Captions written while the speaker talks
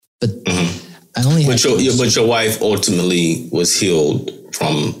I only had but your wife ultimately was healed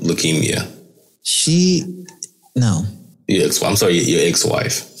from leukemia. No. I'm sorry, your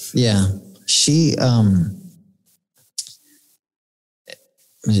ex-wife. Yeah. She, I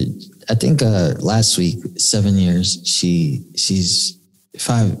think last week, 7 years, she's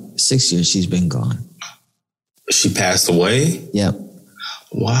 6 years she's been gone. She passed away? Yep.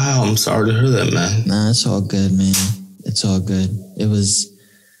 Wow, I'm sorry to hear that, man. Nah, it's all good, man. It's all good. It was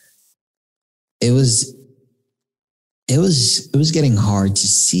getting hard to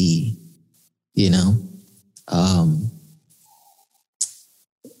see,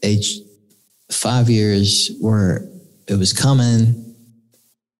 age 5 years where it was coming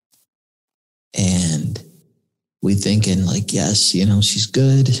and we thinking like, yes, she's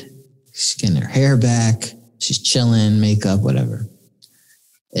good. She's getting her hair back. She's chilling, makeup, whatever.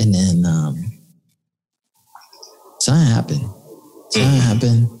 And then something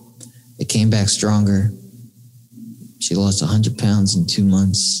happened. It came back stronger. She lost 100 pounds in 2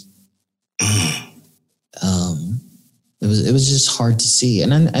 months. It was just hard to see.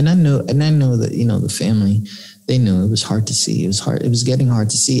 And I know that, the family, they knew it was hard to see. It was getting hard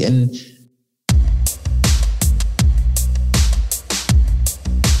to see. And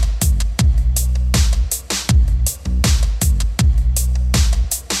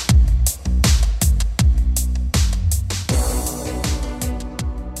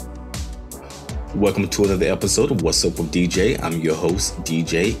welcome to another episode of What's Up with DJ. I'm your host,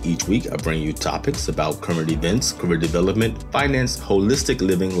 DJ. Each week, I bring you topics about current events, career development, finance, holistic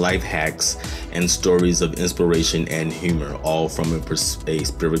living, life hacks, and stories of inspiration and humor, all from a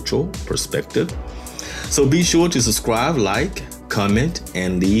spiritual perspective. So be sure to subscribe, like, comment,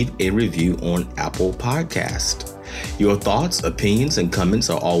 and leave a review on Apple Podcast. Your thoughts, opinions, and comments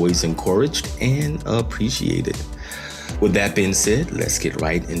are always encouraged and appreciated. With that being said, let's get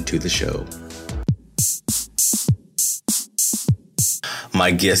right into the show. My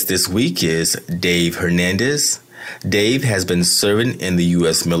guest this week is Dave Hernandez. Dave has been serving in the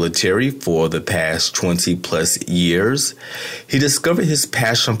U.S. military for the past 20 plus years. He discovered his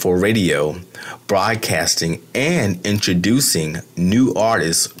passion for radio, broadcasting, and introducing new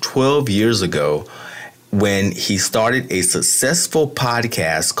artists 12 years ago when he started a successful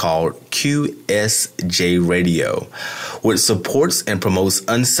podcast called QSJ Radio, which supports and promotes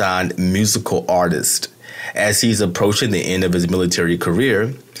unsigned musical artists. As he's approaching the end of his military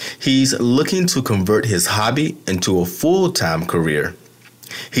career, he's looking to convert his hobby into a full-time career.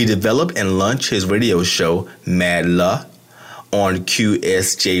 He developed and launched his radio show, Mad La, on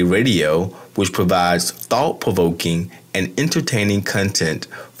QSJ Radio, which provides thought-provoking and entertaining content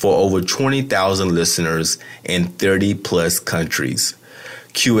for over 20,000 listeners in 30-plus countries.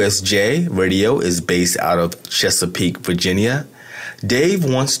 QSJ Radio is based out of Chesapeake, Virginia. Dave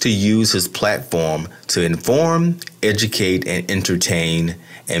wants to use his platform to inform, educate, and entertain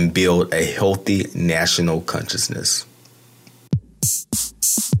and build a healthy national consciousness.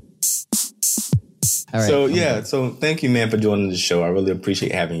 all right. So thank you, man, for joining the show. I really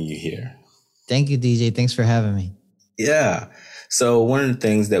appreciate having you here. Thank you, DJ. Thanks for having me. Yeah. So one of the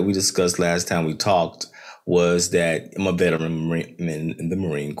things that we discussed last time we talked was that I'm a veteran in the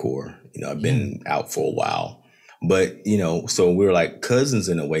Marine Corps. I've been out for a while. But, so we're like cousins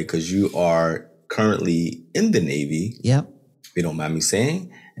in a way because you are currently in the Navy. Yep. If you don't mind me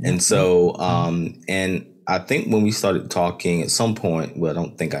saying. And so, and I think when we started talking at some point, well, I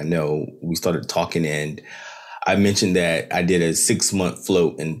don't think I know, we started talking and I mentioned that I did a 6-month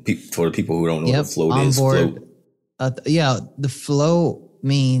float. And for the people who don't know what a float on is. Board. The float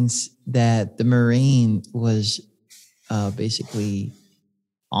means that the Marine was basically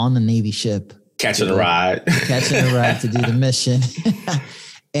on the Navy ship. Catching a ride to do the mission.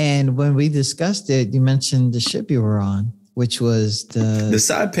 And when we discussed it, you mentioned the ship you were on, which was the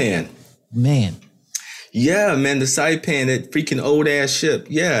Saipan. Man. Yeah, man, the Saipan, that freaking old ass ship.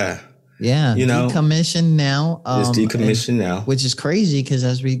 Yeah. Yeah. Decommissioned now. It's decommissioned now. Which is crazy because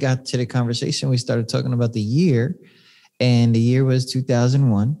as we got to the conversation, we started talking about the year, and the year was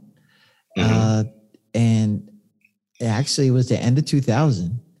 2001. Mm-hmm. And it actually was the end of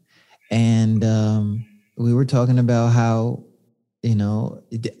 2000. And we were talking about how, I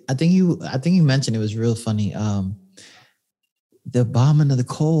think you mentioned it was real funny. The bombing of the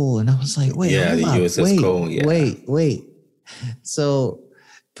Cole, and I was like, wait, the USS Cole. Yeah. Wait. So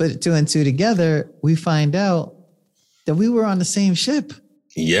put 2 and 2 together, we find out that we were on the same ship.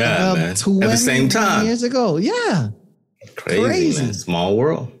 Yeah, man. At the same time. Years ago. Yeah. Crazy. Man. Small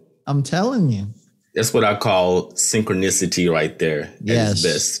world. I'm telling you. That's what I call synchronicity right there. Yes. At its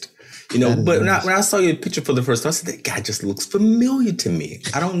best. You know, but nice. when I saw your picture for the first time, I said, that guy just looks familiar to me.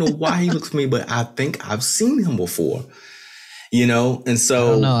 I don't know why he looks familiar, but I think I've seen him before. You know, and so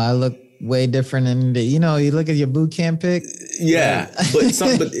I don't know. I look way different than you know. You look at your boot camp pic. Yeah, but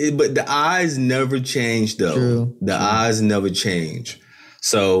the eyes never change though. True. Eyes never change.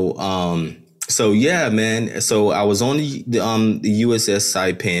 So yeah, man. So I was on the USS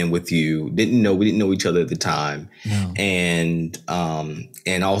Saipan with you. We didn't know each other at the time. No.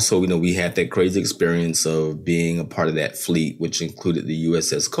 And also, you know, we had that crazy experience of being a part of that fleet, which included the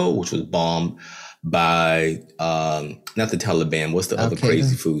USS Cole, which was bombed by not the Taliban. What's the other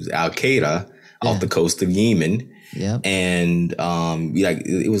crazy foods? Al Qaeda off the coast of Yemen. Yeah. And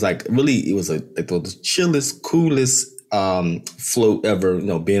it was the chillest, coolest float ever, you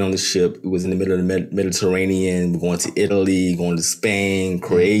know, being on the ship. It was in the middle of the Mediterranean. We're going to Italy, going to Spain,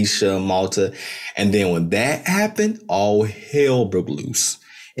 Croatia, Malta. And then when that happened, all hell broke loose.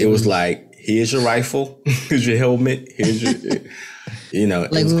 It was like, here's your rifle, here's your helmet, here's your, you know.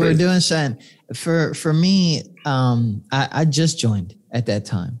 Like we were doing something. For me, I just joined at that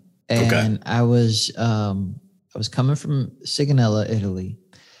time. And I was coming from Sigonella, Italy,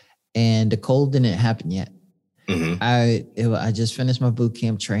 and the cold didn't happen yet. Mm-hmm. I just finished my boot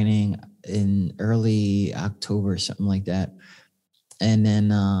camp training in early October, something like that. And then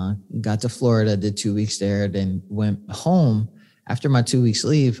got to Florida, did 2 weeks there, then went home. After my 2 weeks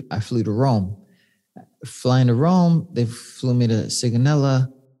leave, I flew to Rome. Flying to Rome, they flew me to Sigonella,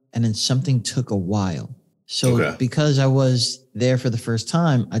 and then something took a while. So because I was there for the first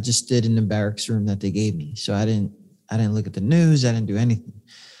time, I just stood in the barracks room that they gave me. So I didn't look at the news. I didn't do anything.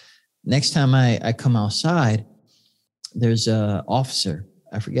 Next time I come outside, there's a officer.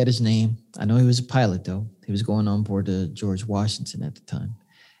 I forget his name. I know he was a pilot though. He was going on board the George Washington at the time.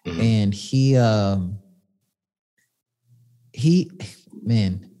 Mm-hmm. And he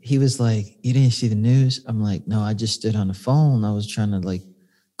was like, "You didn't see the news?" I'm like, "No, I just stood on the phone. I was trying to like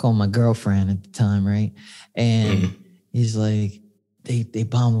call my girlfriend at the time, right?" And he's like, they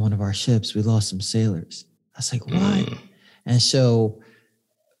bombed one of our ships. We lost some sailors. I was like, "What?" And so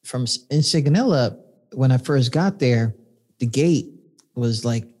in Sigonella, when I first got there, the gate was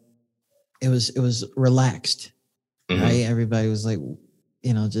like, it was relaxed, right? Everybody was like,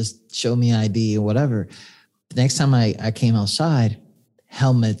 you know, just show me ID or whatever. The next time I came outside,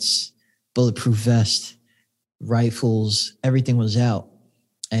 helmets, bulletproof vest, rifles, everything was out.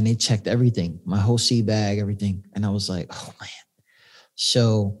 And they checked everything, my whole sea bag, everything. And I was like, oh man.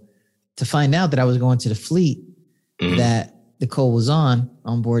 So to find out that I was going to the fleet, that the Cole was on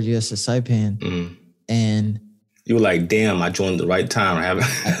board USS Saipan. And you were like, damn, I joined the right time.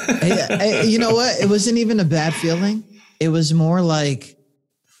 You know what? It wasn't even a bad feeling. It was more like,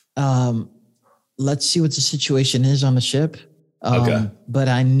 let's see what the situation is on the ship. But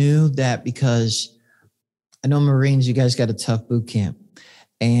I knew that because I know Marines, you guys got a tough boot camp.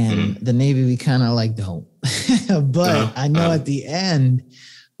 And the Navy, we kind of like don't. But I know at the end,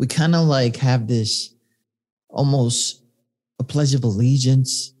 we kind of like have this almost a Pledge of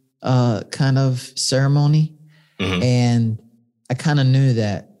Allegiance kind of ceremony. And I kind of knew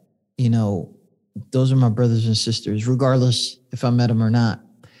that, you know, those are my brothers and sisters, regardless if I met them or not.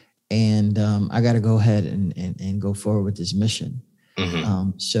 And I got to go ahead and go forward with this mission.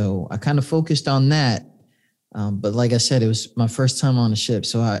 So I kind of focused on that. But like I said, it was my first time on a ship.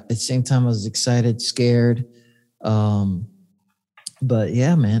 So at the same time, I was excited, scared. But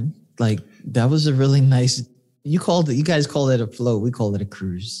yeah, man, like that was a really nice, you guys called it a float. We called it a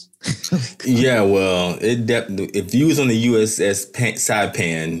cruise. Yeah, well, if you was on the USS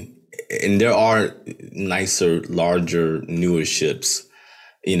Saipan, and there are nicer, larger, newer ships,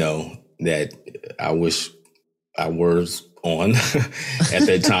 you know, that I wish I was on at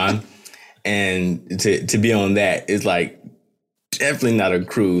that time. And to be on that is like definitely not a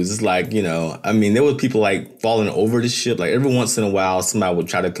cruise. It's like, you know, I mean, there were people like falling over the ship. Like every once in a while, somebody would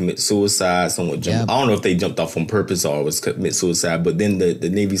try to commit suicide. Someone would jump. I don't know if they jumped off on purpose or was commit suicide, but then the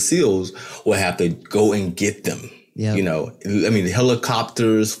Navy SEALs would have to go and get them. Yeah. You know, I mean, the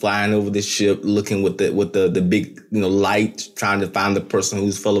helicopters flying over the ship, looking with the big, you know, light, trying to find the person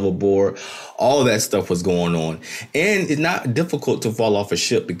who's fell overboard. All of that stuff was going on. And it's not difficult to fall off a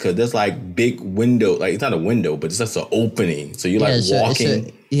ship because there's like big window, like it's not a window, but it's just an opening. So you're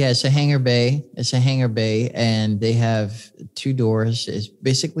walking. It's a hangar bay. It's a hangar bay, and they have two doors. It's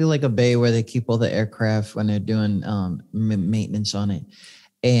basically like a bay where they keep all the aircraft when they're doing maintenance on it.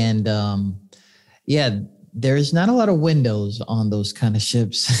 And there's not a lot of windows on those kind of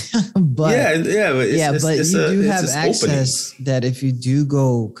ships, but you do have access openings. That if you do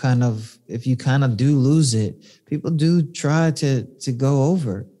if you do lose it, people do try to go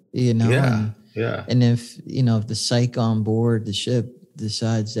over. you know? Yeah. Yeah. And if, if the psych on board the ship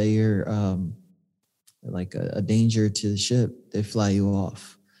decides that you're like a danger to the ship, they fly you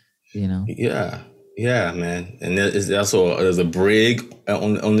off, Yeah. Yeah, man. And there's a brig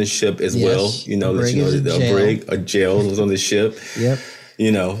on the ship as well. A brig is a jail was on the ship. Yep.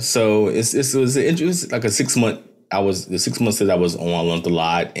 So it was like a 6 month. The 6 months that I was on, I learned a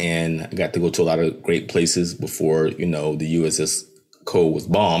lot, and I got to go to a lot of great places before, the USS Cole was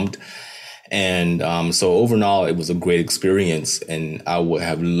bombed. And so overall, it was a great experience, and I would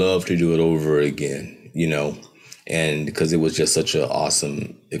have loved to do it over again, and because it was just such an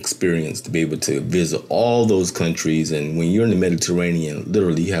awesome experience to be able to visit all those countries. And when you're in the Mediterranean,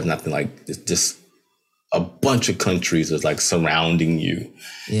 literally you have nothing, like it's just a bunch of countries that's like surrounding you,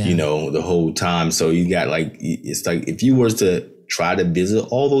 the whole time. So you got it's like if you were to try to visit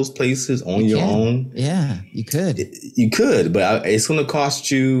all those places on your own. Yeah, you could. You could, but it's going to cost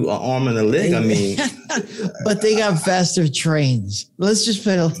you an arm and a leg. I mean, but they got faster trains. Let's just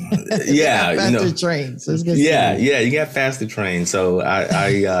put faster trains. Let's get you got faster trains. So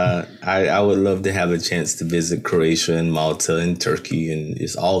I would love to have a chance to visit Croatia and Malta and Turkey and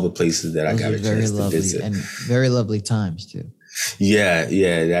just all the places that I got a chance to visit. And very lovely times too. Yeah,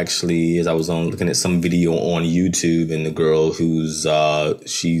 it actually is. I was looking at some video on YouTube, and the girl who's I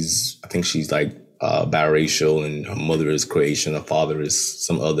think she's like biracial, and her mother is Croatian, her father is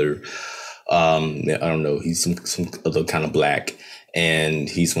some other I don't know, he's some other kind of black, and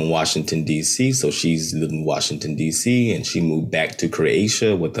he's from Washington D.C. So she's living in Washington D.C. and she moved back to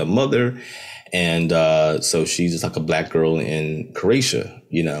Croatia with her mother. And so she's just like a black girl in Croatia,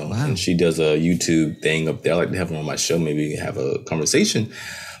 wow. And she does a YouTube thing up there. I like to have her on my show, maybe have a conversation.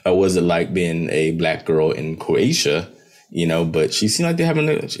 What was it like being a black girl in Croatia, but she seemed like they're having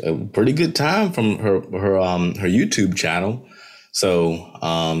a pretty good time from her YouTube channel. So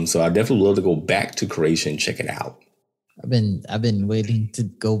I definitely love to go back to Croatia and check it out. I've been waiting to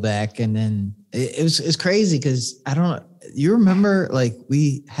go back, and then it's crazy because you remember, like,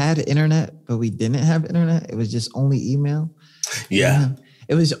 we had internet, but we didn't have internet. It was just only email. Yeah.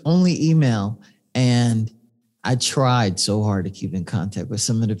 It was only email. And I tried so hard to keep in contact with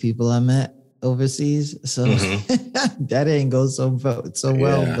some of the people I met overseas. So that didn't go so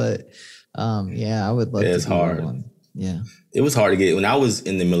well. But I would love to. It's hard. One. Yeah. It was hard to get. When I was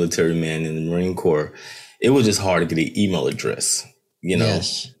in the military, man, in the Marine Corps, it was just hard to get an email address,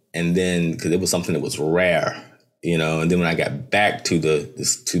 Yes. And then because it was something that was rare. And then when I got back to the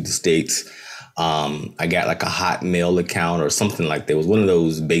States, I got like a Hotmail account or something like that. It was one of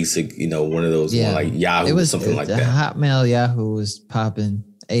those basic, one of those like Yahoo or something like that. Hotmail, Yahoo was popping,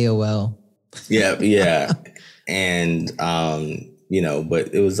 AOL. Yeah. And,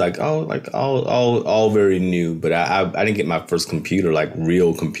 but it was all very new. But I didn't get my first computer, like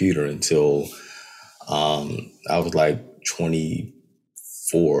real computer, until I was like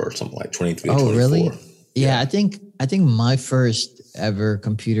 24 or something, like 23 or 24. Really? Yeah, I think my first ever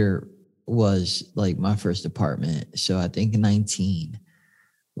computer was like my first apartment. So I think 19.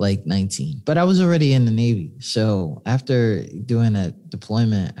 But I was already in the Navy. So after doing a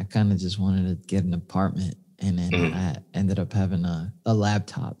deployment, I kind of just wanted to get an apartment. And then I ended up having a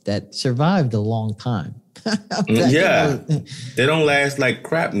laptop that survived a long time. They don't last like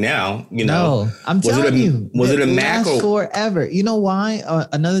crap now, No, I'm telling you. Was it a Mac or forever? You know why?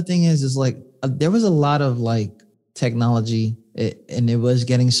 Another thing is like, there was a lot of like technology and it was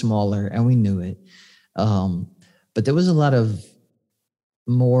getting smaller and we knew it. But there was a lot of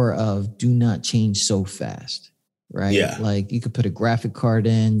more of do not change so fast, right? Yeah. Like you could put a graphic card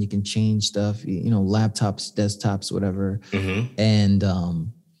in, you can change stuff, laptops, desktops, whatever. Mm-hmm. And,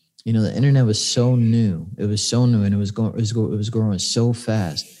 the internet was so new. It was so new and it was growing so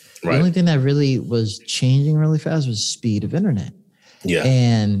fast. Right. The only thing that really was changing really fast was the speed of internet. Yeah.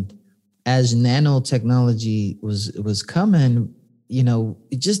 And as nanotechnology was coming,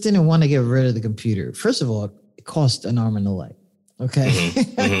 it just didn't want to get rid of the computer. First of all, it cost an arm and a leg. Okay.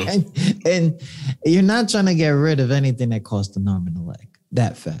 Mm-hmm. and you're not trying to get rid of anything that costs an arm and a leg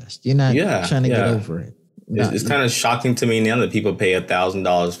that fast. You're not trying to get over it. It's kind of shocking to me now that people pay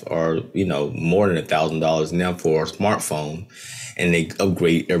 $1,000 or, more than $1,000 now for a smartphone and they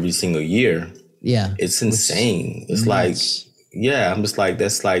upgrade every single year. Yeah. It's insane. It's like, I'm just like,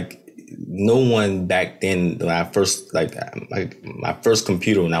 that's like, no one back then, when I first, like my first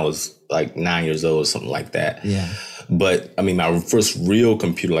computer when I was like 9 years old or something like that. Yeah. But I mean, my first real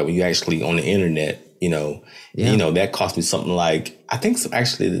computer, like when you actually on the internet, that cost me something like, I think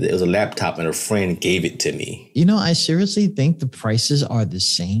actually it was a laptop and a friend gave it to me. I seriously think the prices are the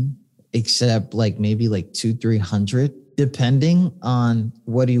same, except like maybe like $200-300 depending on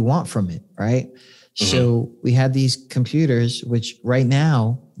what do you want from it, right? Mm-hmm. So we had these computers, which right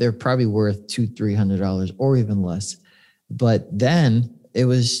now they're probably worth $200-300 or even less. But then it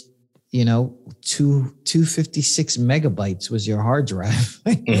was, 256 megabytes was your hard drive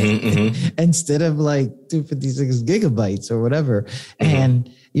instead of like 256 gigabytes or whatever. Mm-hmm.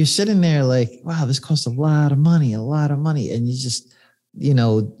 And you're sitting there like, wow, this costs a lot of money. And you just,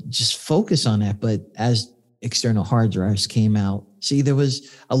 just focus on that. But as external hard drives came out, see, there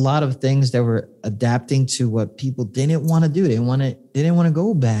was a lot of things that were adapting to what people didn't want to do. They didn't want to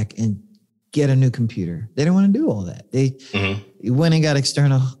go back and get a new computer. They didn't want to do all that. They went and got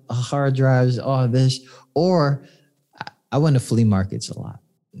external hard drives, all this. Or I went to flea markets a lot,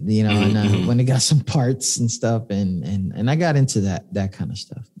 and I went and got some parts and stuff, and I got into that kind of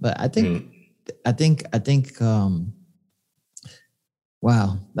stuff. But I think,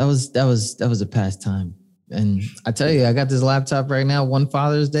 wow, that was a pastime. And I tell you, I got this laptop right now, one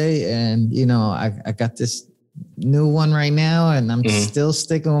Father's Day, and I got this new one right now, and I'm still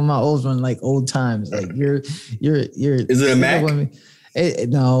sticking with my old one, like old times. Like you're. Is it a Mac?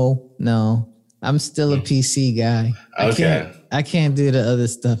 No. I'm still a PC guy. Okay. I can't do the other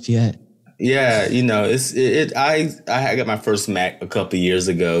stuff yet. Yeah, I got my first Mac a couple of years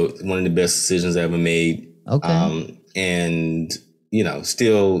ago. One of the best decisions I ever made. Okay. And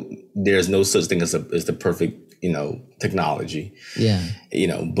still there's no such thing as the perfect, technology. Yeah.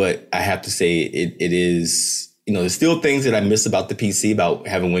 But I have to say it is, there's still things that I miss about the PC, about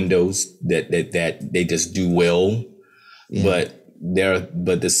having Windows that they just do well. Yeah. But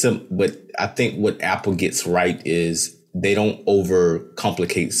I think what Apple gets right is they don't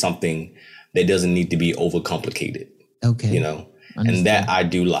overcomplicate something that doesn't need to be overcomplicated. Okay. And that I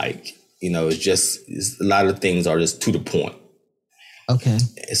do like. It's a lot of things are just to the point. Okay.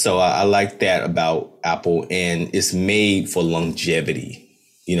 So I like that about Apple, and it's made for longevity.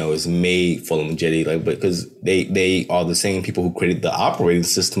 It's made for longevity, because they are the same people who created the operating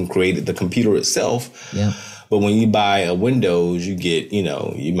system, created the computer itself. Yeah. But when you buy a Windows, you get,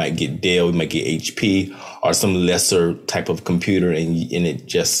 you might get Dell, you might get HP or some lesser type of computer, and it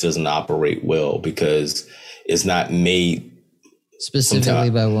just doesn't operate well because it's not made specifically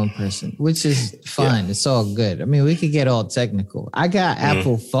by one person, which is fine. Yeah. It's all good. I mean, we could get all technical. I got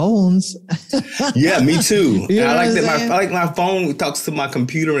Apple phones. Yeah, me too. I like that. I like my phone talks to my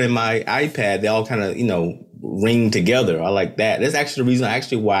computer and my iPad. They all kind of, ring together. I like that. That's actually the reason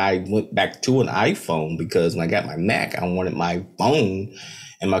why I went back to an iPhone, because when I got my Mac, I wanted my phone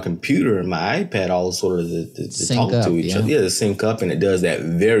and my computer and my iPad all sort of to talk to each other. Yeah, to sync up, and it does that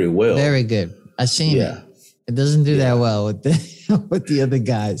very well. Very good. I've seen it. It doesn't do that well with the other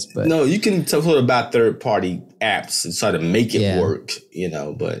guys, but no, you can talk about third-party apps and try to make it work,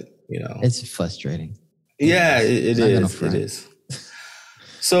 but it's frustrating. Yeah, it is. It is.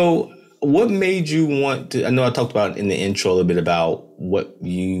 So, what made you want to? I know I talked about in the intro a little bit about what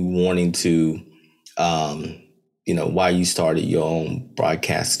you wanting to, why you started your own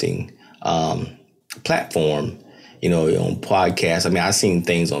broadcasting platform. Your own podcast. I mean, I've seen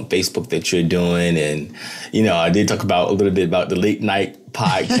things on Facebook that you're doing, and I did talk about a little bit about the late night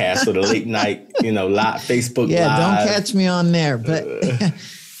podcast or the late night, live Facebook. Yeah, live. Don't catch me on there. But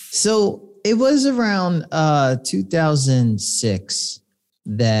so it was around 2006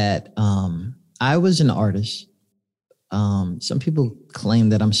 that I was an artist. Some people claim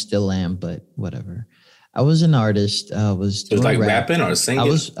that I'm still am, but whatever. I was an artist. I was doing like rapping or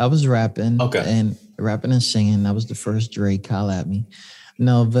singing. I was rapping. Okay. And rapping and singing. That was the first Drake holla at me.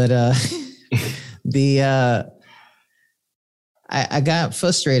 No, but I got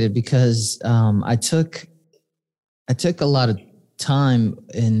frustrated because I took a lot of time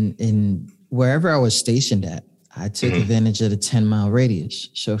in wherever I was stationed at. I took advantage of the 10-mile radius.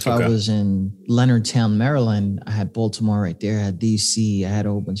 So if I was in Leonardtown, Maryland, I had Baltimore right there. I had DC. I had a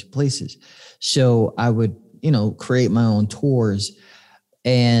whole bunch of places. So I would, create my own tours,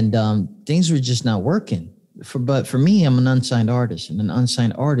 and things were just not working. But for me, I'm an unsigned artist, and an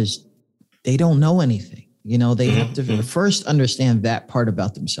unsigned artist, they don't know anything. They have to first understand that part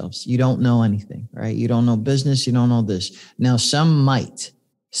about themselves. You don't know anything, right? You don't know business. You don't know this. Now, some might.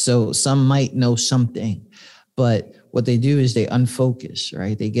 So some might know something. But what they do is they unfocus,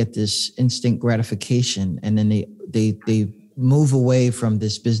 right? They get this instant gratification, and then they move away from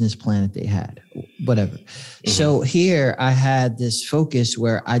this business plan that they had, whatever. So here I had this focus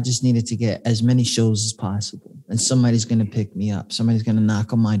where I just needed to get as many shows as possible, and somebody's going to pick me up. Somebody's going to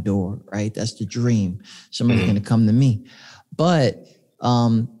knock on my door, right? That's the dream. Somebody's going to come to me. But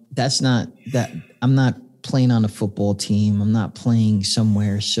that's not that. I'm not playing on a football team. I'm not playing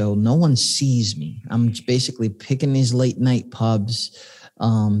somewhere, so no one sees me. I'm basically picking these late night pubs,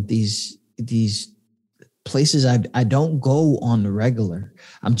 these places I don't go on the regular.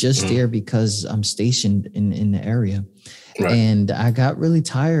 I'm just there because I'm stationed in the area. Right. And I got really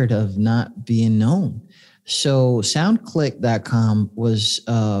tired of not being known. So SoundClick.com was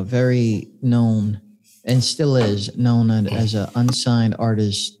very known and still is known as an unsigned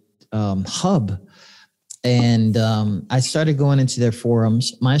artist hub. And I started going into their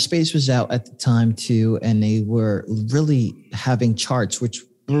forums. MySpace was out at the time too, and they were really having charts, which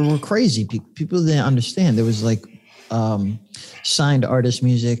were crazy. People didn't understand. There was like signed artist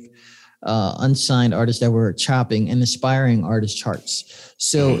music, unsigned artists that were chopping, and aspiring artist charts.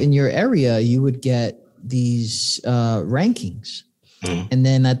 So in your area, you would get these rankings. And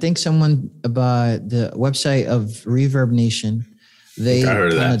then I think someone about the website of Reverb Nation, they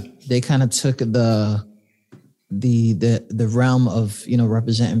kind of took the realm of, you know,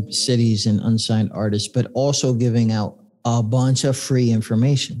 representing cities and unsigned artists, but also giving out a bunch of free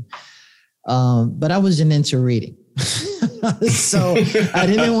information. But I wasn't into reading. So I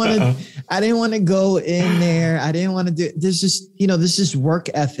didn't want to go in there. I didn't want to do this. This is work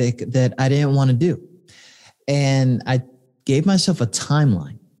ethic that I didn't want to do. And I gave myself a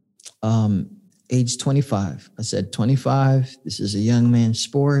timeline. Age 25. I said, 25, this is a young man's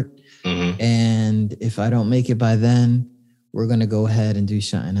sport. And if I don't make it by then, we're going to go ahead and do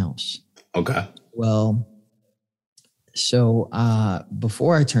something else. Okay. Well, so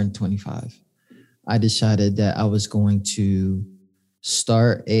before I turned 25, I decided that I was going to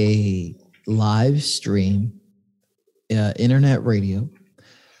start a live stream, internet radio.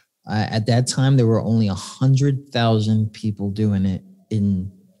 At that time, there were only 100,000 people doing it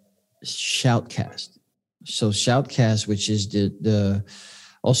in Shoutcast. So Shoutcast, which is the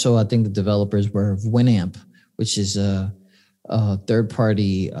also, I think the developers were Winamp, which is a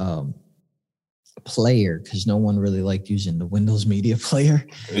third-party player, because no one really liked using the Windows Media Player.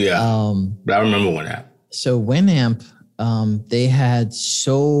 Yeah, but I remember Winamp. So Winamp, they had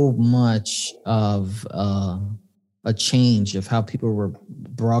so much of a change of how people were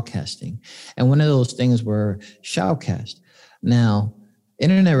broadcasting. And one of those things were Shoutcast. Now,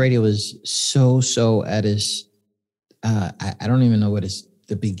 internet radio was so at its, I don't even know what it's,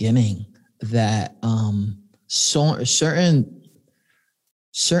 the beginning, that certain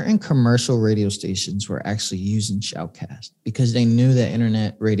commercial radio stations were actually using Shoutcast because they knew that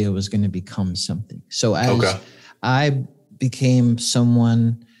internet radio was going to become something. So as I became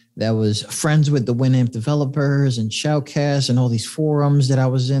someone that was friends with the Winamp developers and Shoutcast and all these forums that I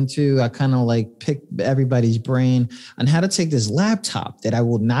was into, I kind of like picked everybody's brain on how to take this laptop that I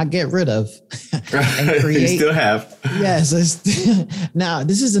will not get rid of and create. You still have. Yes. Now,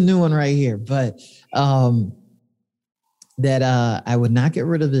 this is a new one right here, but that I would not get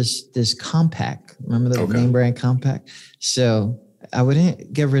rid of this Compaq. Remember the name brand Compaq? So I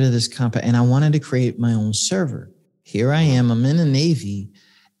wouldn't get rid of this Compaq, and I wanted to create my own server. Here I am. I'm in the Navy.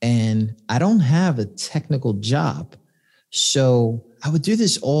 And I don't have a technical job. So I would do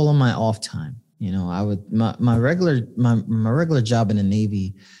this all on my off time. You know, I would, my regular job in the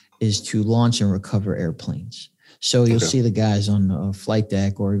Navy is to launch and recover airplanes. So you'll see the guys on the flight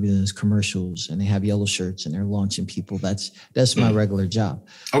deck or even those commercials, and they have yellow shirts and they're launching people. That's my regular job.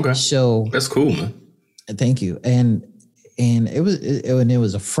 Okay. So that's cool, man. Thank you. And it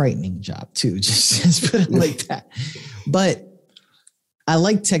was a frightening job too, just put it like that. But I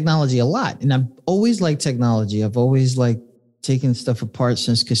like technology a lot, and I've always liked technology. I've always liked taking stuff apart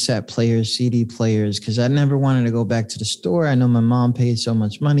since cassette players, CD players, because I never wanted to go back to the store. I know my mom paid so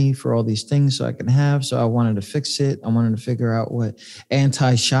much money for all these things so I can have, so I wanted to fix it. I wanted to figure out what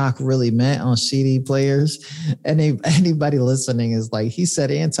anti-shock really meant on CD players. And anybody listening is like, he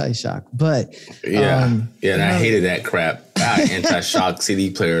said anti-shock, but and I hated that crap. Anti-shock CD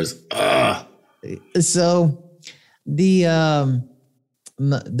players. So the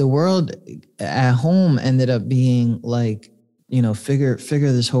world at home ended up being like, you know, figure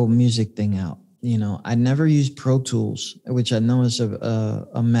this whole music thing out. You know, I never used Pro Tools, which I know is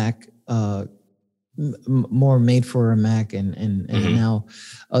a Mac, more made for a Mac and now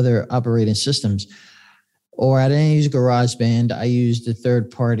other operating systems. Or I didn't use GarageBand. I used the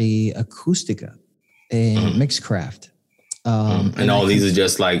third-party Acoustica and Mixcraft. And all these are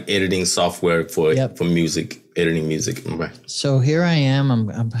just like editing software for music. Editing music. Right. So here I am. Do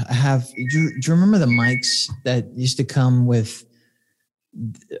you remember the mics that used to come with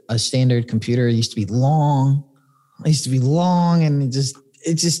a standard computer? It used to be long. And it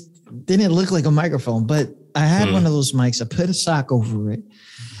just didn't look like a microphone, but I had one of those mics. I put a sock over it,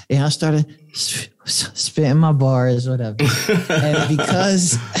 and I started spitting my bars, whatever. And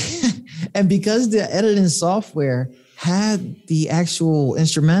because the editing software had the actual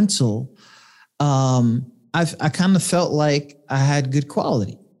instrumental, I kind of felt like I had good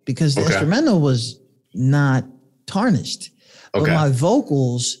quality because the instrumental was not tarnished, but my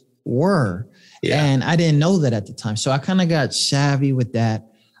vocals were. Yeah. And I didn't know that at the time. So I kind of got savvy with that.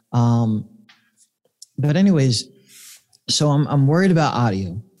 But anyways, so I'm worried about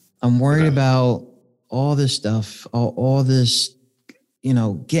audio. I'm worried about all this stuff, all this,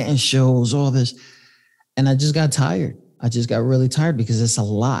 getting shows, all this. And I just got tired. I just got really tired because it's a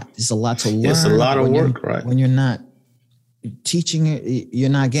lot. It's a lot to learn. It's a lot of work, right? When you're not teaching it, you're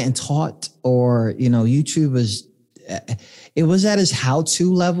not getting taught, or, YouTube it was at his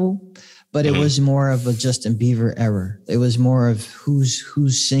how-to level, but it was more of a Justin Bieber era. It was more of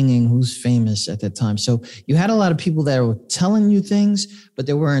who's singing, who's famous at that time. So you had a lot of people that were telling you things, but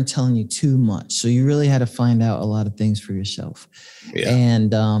they weren't telling you too much. So you really had to find out a lot of things for yourself. Yeah.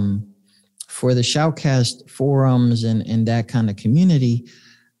 And for the Shoutcast forums and that kind of community,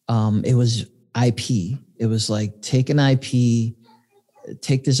 it was IP. It was like take an IP,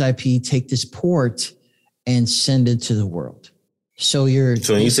 take this IP, take this port, and send it to the world. So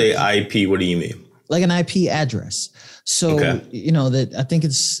when you say IP, what do you mean? Like an IP address. So, that I think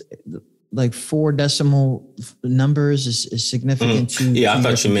it's like 4 decimal numbers is significant to. Yeah, I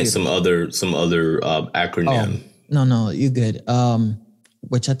thought you meant some other acronym. Oh, no, you're good.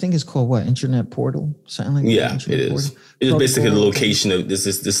 Which I think is called what? Internet portal? Something like that? Yeah, it is. Portal? It's basically the location of this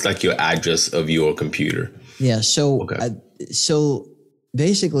is like your address of your computer. Yeah. So, so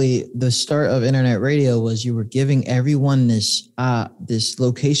basically the start of internet radio was you were giving everyone this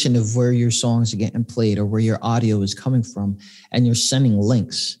location of where your songs are getting played or where your audio is coming from, and you're sending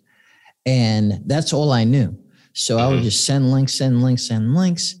links. And that's all I knew. So I would just send links.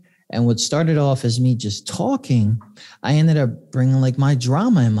 And what started off as me just talking, I ended up bringing like my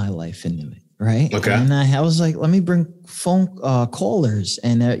drama in my life into it. Right. Okay. And I was like, let me bring phone callers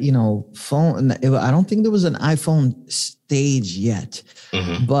and, phone. I don't think there was an iPhone stage yet,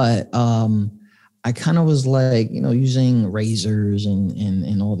 but I kind of was like, using razors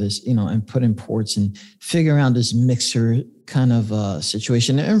and all this, and putting ports and figuring out this mixer kind of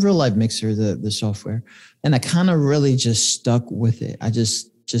situation, and real life mixer, the software. And I kind of really just stuck with it. I just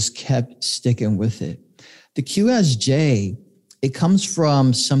kept sticking with it. The QSJ, it comes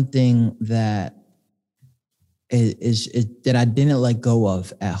from something that is that I didn't let go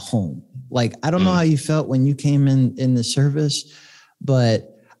of at home. Like, I don't know how you felt when you came in the service,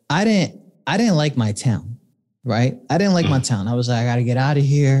 but I didn't like my town, right? I didn't like my town. I was like, I got to get out of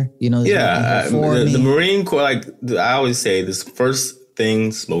here. The Marine Corps, like I always say, this first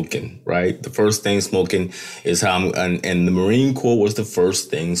thing smoking, right? The first thing smoking is how and the Marine Corps was the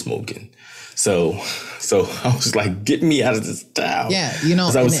first thing smoking. So I was like, get me out of this town. Yeah,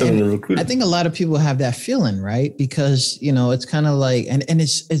 I was telling the recruiter. I think a lot of people have that feeling, right? Because, it's kind of like, and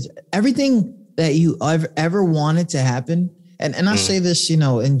it's everything that you ever wanted to happen. And I say this,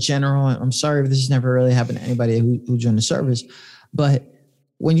 in general, I'm sorry if this has never really happened to anybody who joined the service, but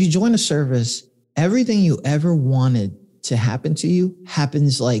when you join the service, everything you ever wanted to happen to you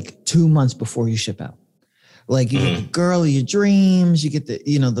happens like 2 months before you ship out. Like you get the girl of your dreams, you get the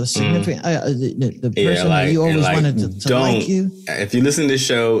significant the person that you always wanted to like you. If you listen to the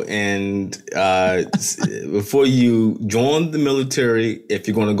show and before you join the military, if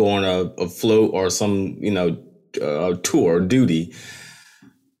you're going to go on a float or some tour or duty,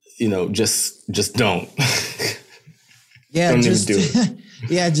 just don't. Yeah, just do it.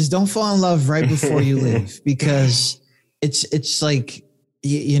 Yeah, just don't fall in love right before you leave, because it's like.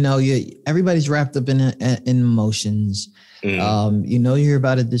 Everybody's wrapped up in emotions. You're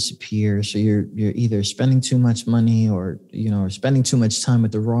about to disappear. So you're either spending too much money or spending too much time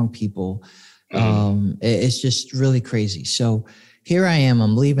with the wrong people. It's just really crazy. So here I am,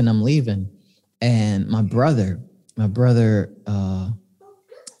 I'm leaving. And my brother,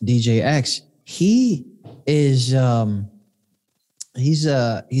 DJ X, he is, he's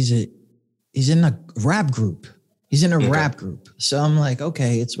in a rap group. He's in a rap group. So I'm like,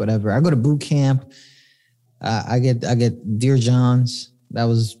 okay, it's whatever. I go to boot camp. I get Dear Johns. That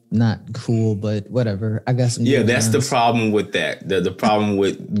was not cool, but whatever. I got some. Yeah, that's the problem with that. The problem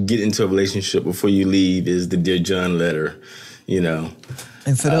with getting into a relationship before you leave is the Dear John letter,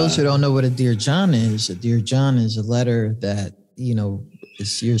 And for those who don't know what a Dear John is a letter that,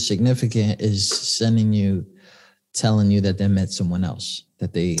 is your significant is sending you, telling you that they met someone else,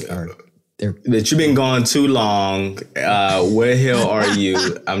 that they That you've been gone too long. Where the hell are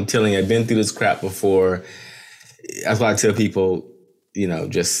you? I'm telling you, I've been through this crap before. That's why I tell people,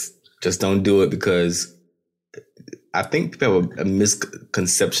 just don't do it, because I think people have a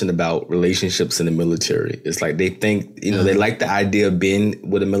misconception about relationships in the military. It's like they think, they like the idea of being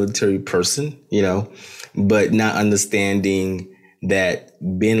with a military person, but not understanding that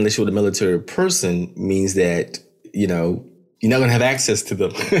being in a relationship with a military person means that, you're not going to have access to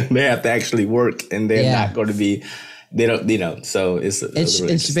them. They have to actually work, and they're not going to be, they don't, so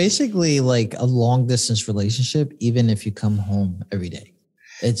it's basically like a long distance relationship, even if you come home every day.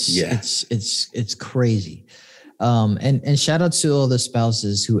 It's crazy. And shout out to all the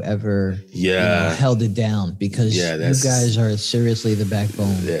spouses who ever held it down, because you guys are seriously the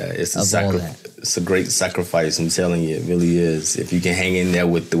backbone. Yeah, it's all that. It's a great sacrifice. I'm telling you, it really is. If you can hang in there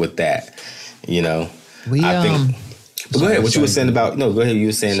with that, I think. But go ahead. What you were saying about? No, go ahead. You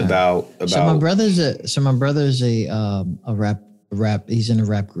were saying about. So my brother's a rap. He's in a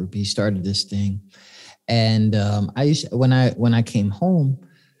rap group. He started this thing, and when I came home.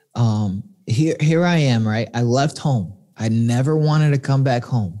 Here I am, right? I left home. I never wanted to come back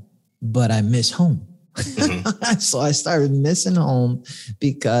home, but I miss home. Mm-hmm. So I started missing home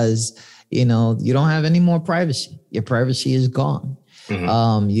because, you don't have any more privacy. Your privacy is gone.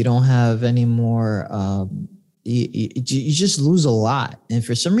 Mm-hmm. You don't have any more, you just lose a lot. And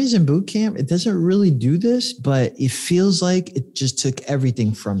for some reason, boot camp, it doesn't really do this, but it feels like it just took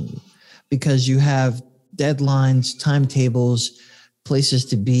everything from you, because you have deadlines, timetables, places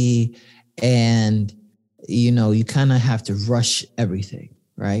to be, and you kind of have to rush everything,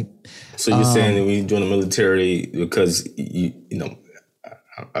 right? So you're saying that when you join the military, because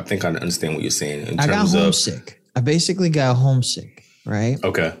I think I understand what you're saying. I got homesick. I basically got homesick, right?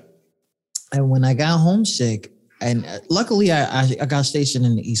 Okay. And when I got homesick, and luckily I got stationed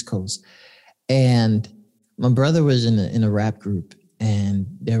in the East Coast, and my brother was in a rap group, and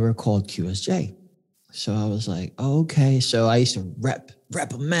they were called QSJ. So I was like, oh, okay. So I used to rep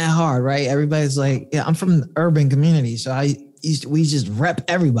them mad hard, right? Everybody's like, yeah, I'm from the urban community. So we just rep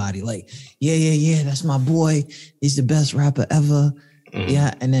everybody. Like, yeah, that's my boy. He's the best rapper ever. Mm-hmm.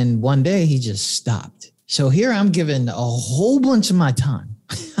 Yeah. And then one day he just stopped. So here I'm giving a whole bunch of my time,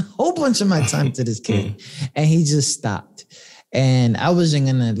 to this kid. And he just stopped. And I wasn't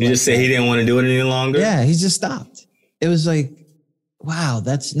going to. You just say he didn't want to do it any longer? Yeah, he just stopped. It was like, wow,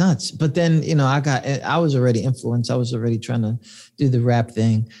 that's nuts. But then, I was already influenced. I was already trying to do the rap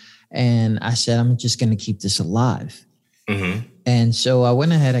thing. And I said, I'm just going to keep this alive. Mm-hmm. And so I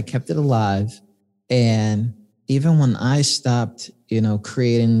went ahead, I kept it alive. And even when I stopped,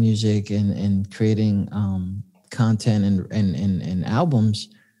 creating music and creating content and albums,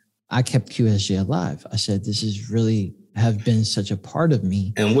 I kept QSJ alive. I said, this is really have been such a part of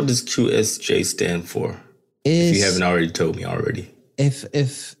me. And what does QSJ stand for? If you haven't already told me already.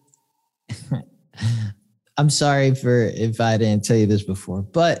 If I'm sorry if I didn't tell you this before,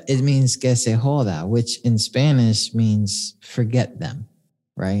 but it means que se joda, which in Spanish means forget them,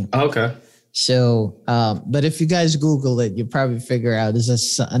 right? Okay. So, but if you guys Google it, you'll probably figure out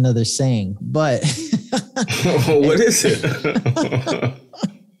is another saying, but. What is it?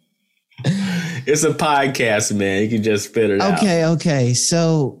 It's a podcast, man. You can just spit it out. Okay.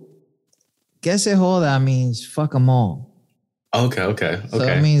 So, que se joda means fuck them all. Okay. So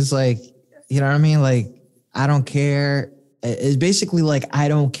it means like, you know what I mean? Like, I don't care. It's basically like, I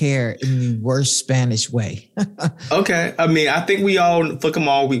don't care in the worst Spanish way. Okay. I mean, I think we all fuck them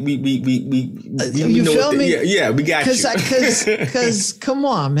all. We you know feel me? Yeah, we got you. Because come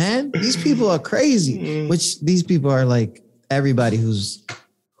on, man. These people are crazy. Mm-hmm. Which these people are like everybody who's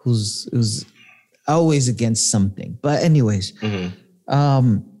always against something. But anyways,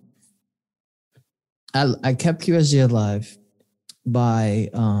 mm-hmm. I kept QSJ alive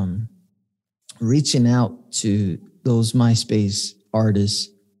by reaching out to those MySpace artists,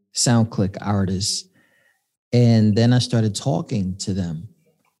 SoundClick artists, and then I started talking to them.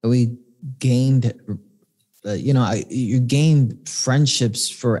 We gained, you gained friendships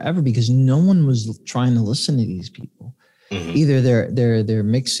forever because no one was trying to listen to these people. Mm-hmm. Either their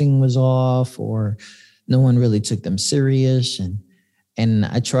mixing was off, or no one really took them serious, and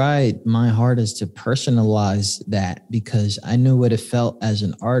I tried my hardest to personalize that because I knew what it felt as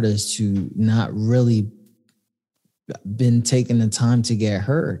an artist to not really been taking the time to get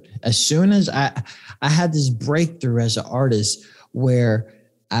heard. As soon as I had this breakthrough as an artist where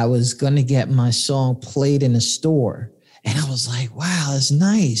I was going to get my song played in a store, and I was like, wow, that's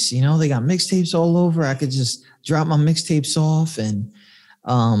nice. You know, they got mixtapes all over. I could just drop my mixtapes off, and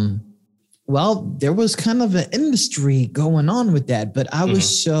well, there was kind of an industry going on with that, but I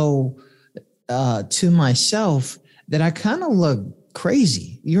was so to myself that I kind of look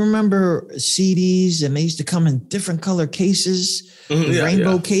crazy. You remember CDs, and they used to come in different color cases,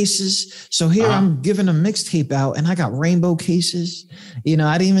 rainbow cases. So here I'm giving a mixtape out, and I got rainbow cases. You know,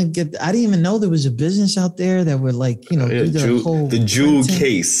 I didn't even know there was a business out there that would do the jewel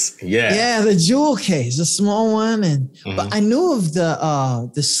case. Yeah, the jewel case, the small one, and but I knew of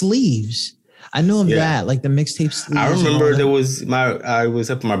the sleeves. I knew of that, like the mixtape sleeves. I remember I was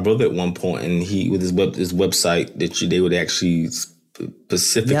up with my brother at one point, and he with his website that they would actually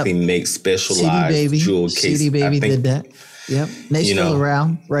specifically make specialized jewel cases. CD Baby did that. Yep. They still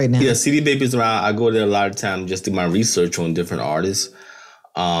around right now. Yeah, CD Baby's around. I go there a lot of time just do my research on different artists.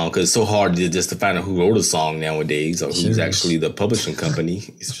 Because it's so hard to find out who wrote a song nowadays or who's actually the publishing company.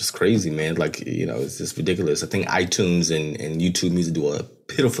 It's just crazy, man. It's just ridiculous. I think iTunes and YouTube Music do a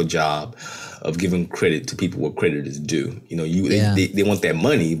pitiful job of giving credit to people where credit is due. They want that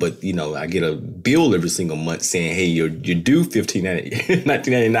money, but I get a bill every single month saying, "Hey, you're due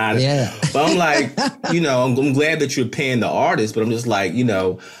 $19.99." Yeah. But I'm like, I'm glad that you're paying the artist, but I'm just like,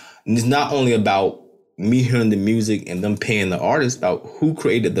 it's not only about me hearing the music and them paying the artist, about who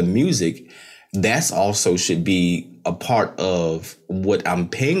created the music. That's also should be a part of what I'm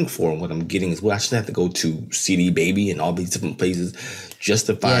paying for and what I'm getting as well. I shouldn't have to go to CD Baby and all these different places just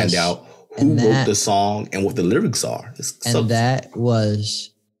to find out who wrote the song and what the lyrics are.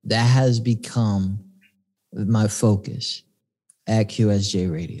 That has become my focus at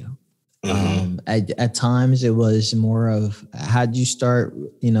QSJ Radio. At times it was more of how'd you start,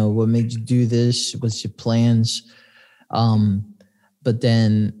 what made you do this? What's your plans? But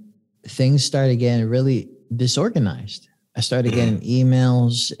then things started getting really disorganized. I started getting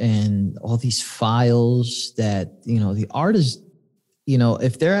emails and all these files that, the artists,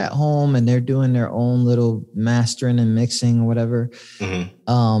 if they're at home and they're doing their own little mastering and mixing or whatever,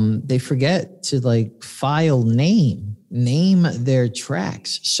 they forget to file name their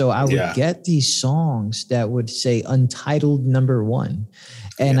tracks. So I would get these songs that would say Untitled number 1.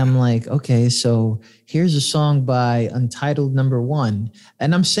 And I'm like, okay, so here's a song by Untitled number 1.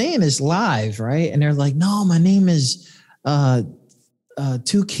 And I'm saying this live, right? And they're like, no, my name is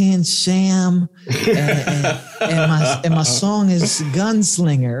Toucan Sam. And my song is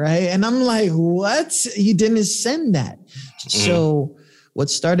Gunslinger, right? And I'm like, what? You didn't send that. So what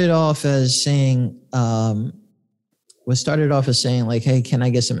started off as saying, hey, can I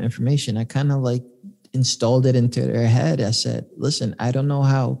get some information? I kind of installed it into their head. I said, listen, I don't know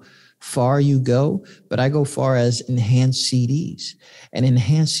how far you go, but I go far as enhanced CDs. And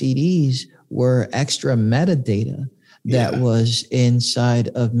enhanced CDs were extra metadata that was inside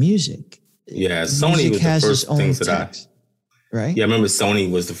of music. Yeah, Sony was the first things that right? Yeah, I remember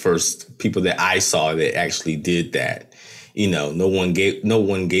Sony was the first people that I saw that actually did that. No one gave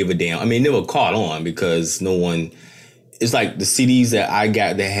a damn. I mean, they were caught on because no one. It's like the CDs that I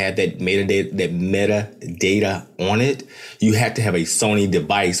got that had that metadata on it. You had to have a Sony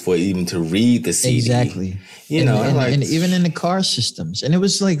device for even to read the CD. Exactly. And even in the car systems. And it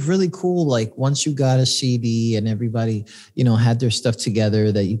was really cool. Once you got a CD and everybody, had their stuff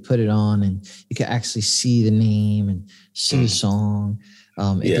together that you put it on and you could actually see the name and see the song.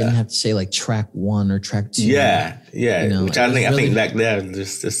 It didn't have to say track 1 or track 2. Yeah. Which I think back then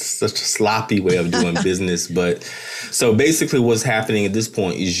just such a sloppy way of doing business. But so basically, what's happening at this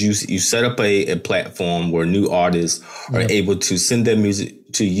point is you set up a platform where new artists are able to send their music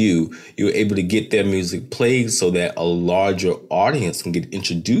to you. You're able to get their music played so that a larger audience can get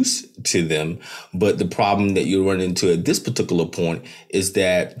introduced to them. But the problem that you run into at this particular point is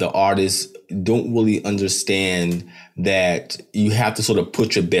that the artists don't really understand that you have to sort of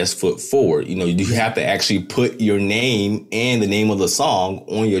put your best foot forward. You have to actually put your name and the name of the song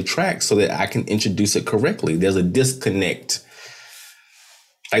on your track so that I can introduce it correctly. There's a disconnect.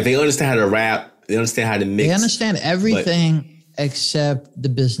 They understand how to rap. They understand how to mix. They understand everything except the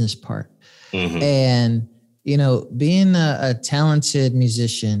business part. And, being a talented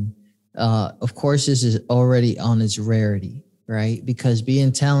musician, of course, this is already on its rarity, right? Because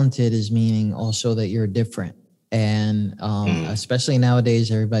being talented is meaning also that you're different. And especially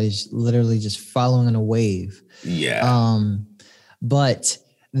nowadays, everybody's literally just following a wave. Yeah. But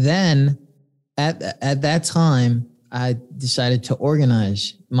then at that time, I decided to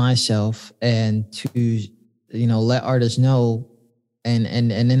organize myself and to, let artists know.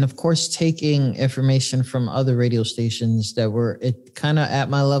 And then, of course, taking information from other radio stations that were kind of at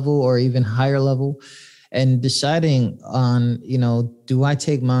my level or even higher level and deciding on, do I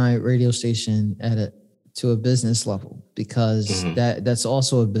take my radio station to a business level, because that's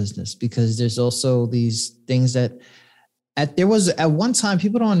also a business, because there's also these things that there was at one time,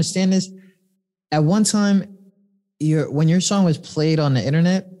 people don't understand this. at one time, when your song was played on the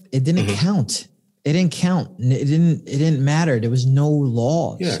internet, it didn't count. It didn't count. It didn't matter. There was no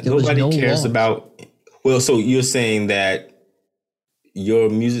laws. Yeah, there nobody was no cares laws. about. Well, so you're saying that your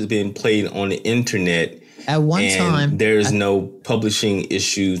music is being played on the internet. At one time, there's no publishing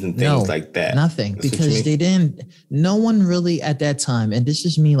issues and things like that. Nothing, because no one really at that time, and this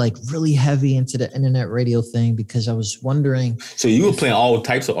is me like really heavy into the internet radio thing because I was wondering. So you were playing all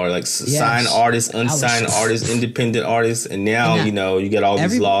types of artists, like signed artists, unsigned artists, independent artists, and now, you get all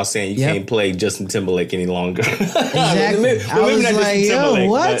these laws saying you can't play Justin Timberlake any longer. Exactly. I was like, yo,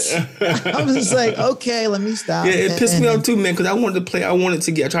 what? I was just like, okay, let me stop. Yeah, it pissed me off too, man, because I wanted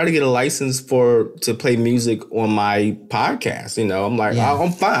to try to get a license to play music on my podcast. I'm like,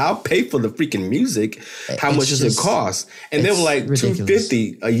 I'm fine. I'll pay for the freaking music. How much does it cost? And they were like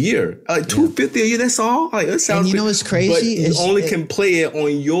 $250 a year. Like $250 a year. That's all. Like, that sounds. And you know what's crazy? But you only can play it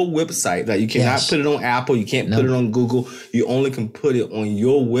on your website. Like, you cannot put it on Apple. You can't put it on Google. You only can put it on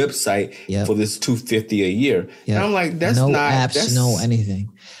your website for this $250 a year. And I'm like, that's no not apps, no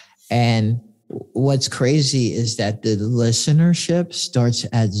anything. And what's crazy is that the listenership starts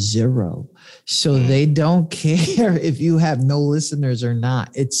at 0. So they don't care if you have no listeners or not.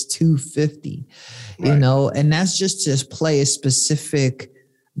 It's 250, and that's just to play a specific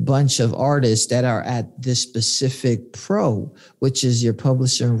bunch of artists that are at this specific pro, which is your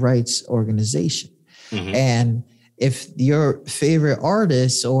publishing rights organization. And if your favorite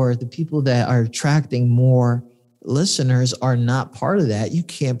artists or the people that are attracting more listeners are not part of that, you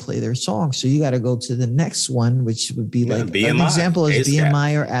can't play their song. So you got to go to the next one, which would be like BMI, an example is ASCAP.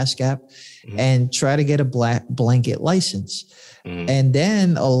 BMI or ASCAP, and try to get a blanket license. And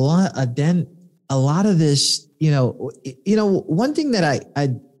then a lot of this, one thing that I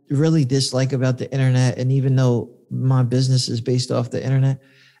really dislike about the internet, and even though my business is based off the internet,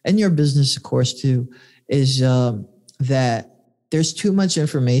 and your business, of course, too, is that there's too much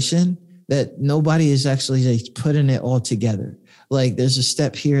information that nobody is actually like putting it all together. Like, there's a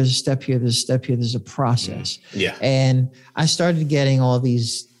step here, there's a step here, there's a step here, there's a process. Yeah. And I started getting all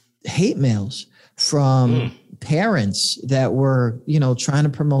these hate mails from parents that were, trying to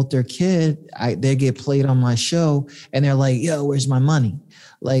promote their kid. They get played on my show and they're like, yo, where's my money?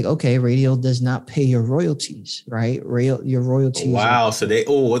 Like, okay, radio does not pay your royalties, right? Your royalties. Wow. So they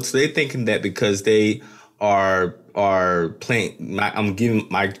thinking that because they are playing,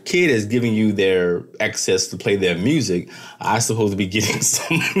 my kid is giving you their access to play their music, I supposed to be getting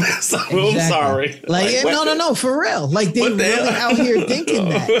some. Exactly. I'm sorry. No, for real. Like, they really out here thinking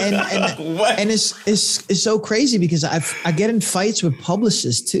that, and it's so crazy because I get in fights with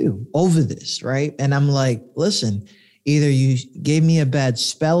publishers too over this, right? And I'm like, listen, either you gave me a bad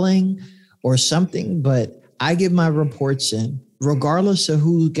spelling or something, but I give my reports in, regardless of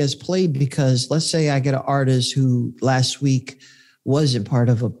who gets played, because let's say I get an artist who last week wasn't part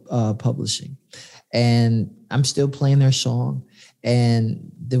of a publishing and I'm still playing their song,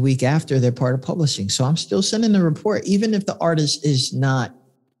 and the week after they're part of publishing. So I'm still sending the report, even if the artist is not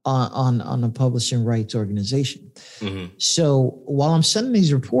on a publishing rights organization. So while I'm sending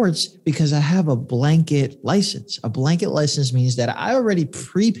these reports, because I have a blanket license means that I already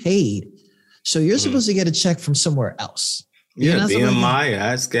prepaid. So you're supposed to get a check from somewhere else. BMI,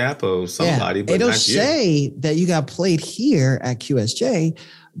 ASCAP, or somebody. But it'll say that you got played here at QSJ,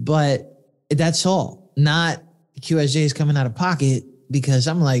 but that's all. Not QSJ is coming out of pocket, because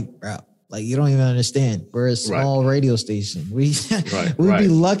I'm like, bro, like, you don't even understand. We're a small radio station. We'd be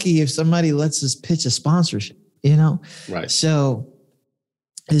lucky if somebody lets us pitch a sponsorship, Right. So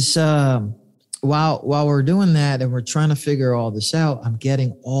it's while we're doing that and we're trying to figure all this out, I'm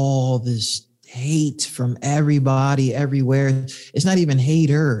getting all this hate from everybody everywhere. It's not even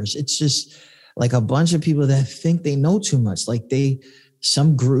haters. It's just like a bunch of people that think they know too much. Like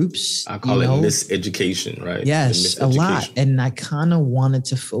some groups. I call it miseducation, right? Yes, a lot. And I kind of wanted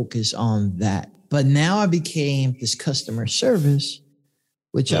to focus on that. But now I became this customer service,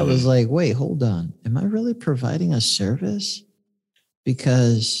 which I was like, wait, hold on. Am I really providing a service?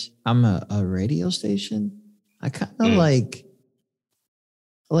 Because I'm a radio station? I kind of like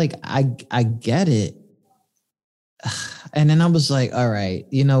I get it. And then I was like, all right,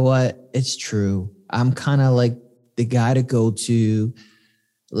 you know what? It's true. I'm kind of like the guy to go to.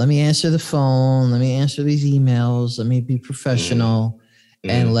 Let me answer the phone. Let me answer these emails. Let me be professional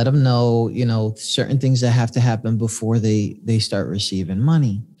and let them know, certain things that have to happen before they start receiving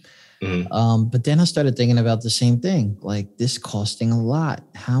money. But then I started thinking about the same thing, like, this costing a lot.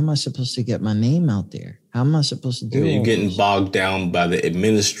 How am I supposed to get my name out there? How am I supposed to do it? You're getting bogged down by the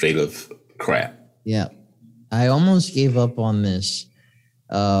administrative crap. Yeah. I almost gave up on this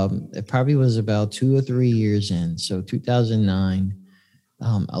It probably was about 2 or 3 years in. So 2009,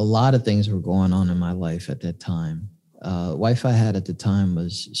 a lot of things were going on in my life at that time. Wife I had at the time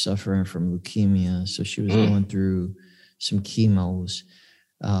was suffering from leukemia. So she was going through some chemos.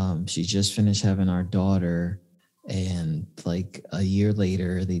 She just finished having our daughter. And like a year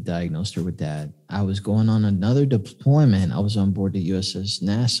later, they diagnosed her with that. I was going on another deployment. I was on board the USS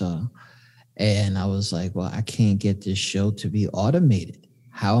Nassau. And I was like, well, I can't get this show to be automated.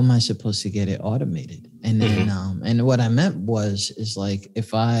 How am I supposed to get it automated? And then, and what I meant is like,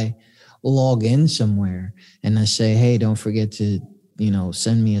 if I log in somewhere and I say, hey, don't forget to,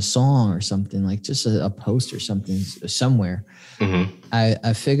 send me a song or something, like just a post or something somewhere.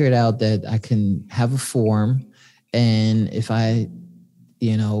 I figured out that I can have a form. And if I,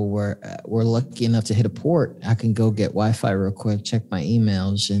 we're lucky enough to hit a port, I can go get Wi-Fi real quick, check my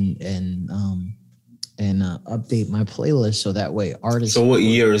emails and update my playlist so that way artists. So what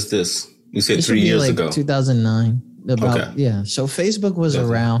year is this? You said 3 years ago. 2009. Yeah. So Facebook was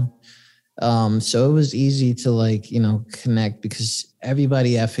around. So it was easy to connect because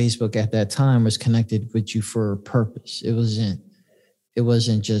everybody at Facebook at that time was connected with you for a purpose. It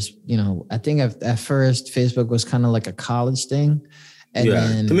wasn't just, I think at first Facebook was kind of like a college thing. And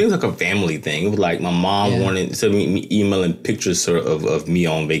then, to me, it was like a family thing. It was like my mom wanted to send me emailing pictures of me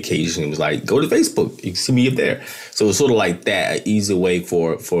on vacation. It was like, go to Facebook. You can see me up there. So it was sort of like that, an easy way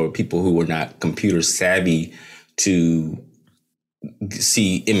for people who were not computer savvy to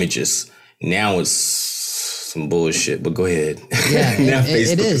see images. Now it's some bullshit, but go ahead. Yeah,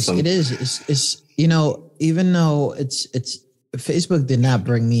 it is. It's even though it's Facebook did not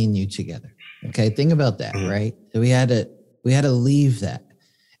bring me and you together. Okay, think about that, right? So we had to leave that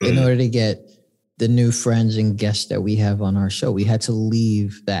in order to get the new friends and guests that we have on our show. We had to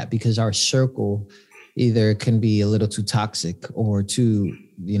leave that because our circle either can be a little too toxic or too,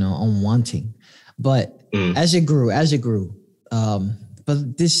 unwanting. But as it grew,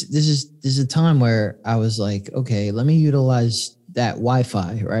 but this is a time where I was like, okay, let me utilize that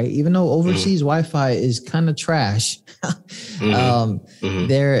Wi-Fi, right? Even though overseas Wi-Fi is kind of trash,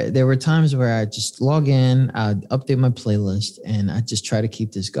 there were times where I just log in, I'd update my playlist, and I just try to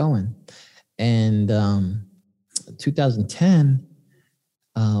keep this going. And 2010,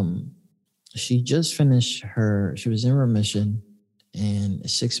 she just finished she was in remission, and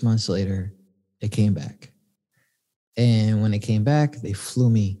 6 months later, it came back. And when it came back, they flew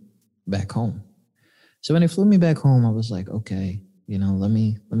me back home. So when they flew me back home, I was like, okay, let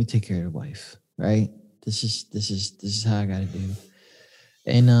me take care of the wife, right? This is how I got to do.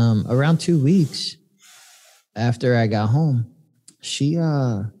 And around 2 weeks after I got home, she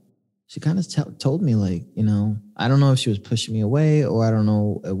kind of told me like, I don't know if she was pushing me away or I don't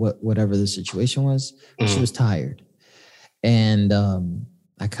know whatever the situation was. But she was tired, and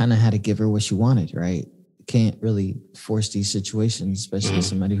I kind of had to give her what she wanted, right? Can't really force these situations, especially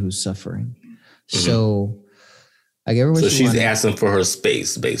somebody who's suffering. So I gave her what she wanted. So she's asking for her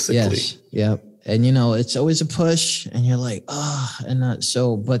space, basically. Yes. Yep. And it's always a push, and you're like,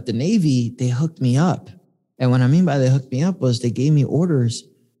 but the Navy, they hooked me up. And what I mean by they hooked me up was they gave me orders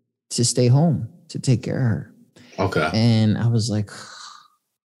to stay home to take care of her. Okay. And I was like,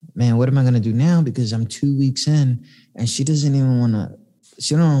 man, what am I going to do now? Because I'm 2 weeks in and she don't want to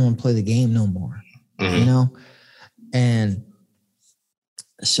play the game no more, And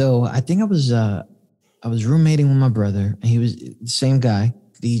so I think I was roommating with my brother, and he was the same guy,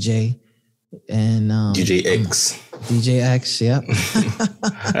 DJ. And DJ X. DJ X, yep.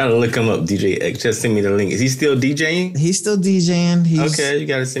 I gotta look him up, DJ X. Just send me the link. Is he still DJing? He's still DJing. Okay, you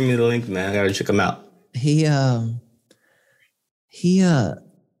gotta send me the link, man. I gotta check him out. He kind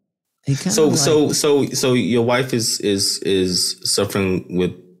of so your wife is suffering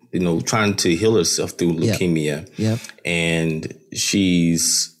with trying to heal herself through leukemia. Yep. And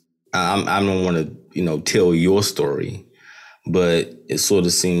she's I don't want to tell your story, but it sort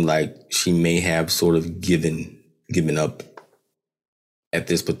of seemed like she may have sort of given up at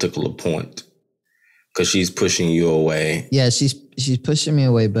this particular point because she's pushing you away. Yeah, she's pushing me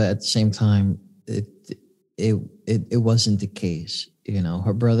away, but at the same time, it wasn't the case.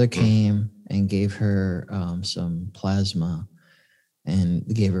 Her brother came and gave her some plasma and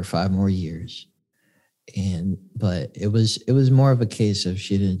gave her 5 more years. But it was more of a case of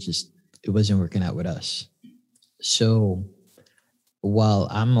it wasn't working out with us. So while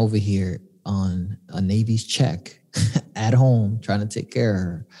I'm over here on a Navy's check at home trying to take care of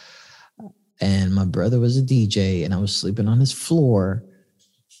her, and my brother was a DJ and I was sleeping on his floor,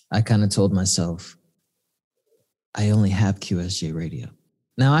 I kind of told myself, I only have QSJ radio.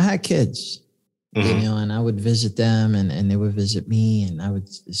 Now I had kids, and I would visit them and they would visit me and I would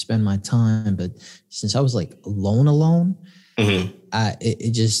spend my time. But since I was like alone, I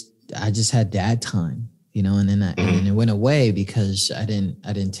just had dad time, and then it went away because I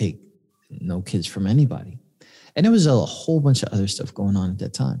didn't take no kids from anybody. And there was a whole bunch of other stuff going on at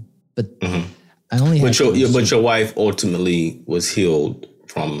that time. But I only had But your wife ultimately was healed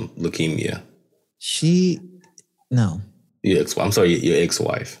from leukemia. No. I'm sorry, your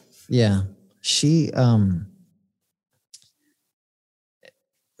ex-wife. Yeah. She I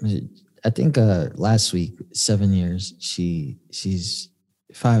think last week, 7 years, she's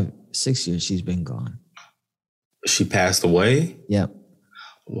 6 years she's been gone. She passed away? Yep.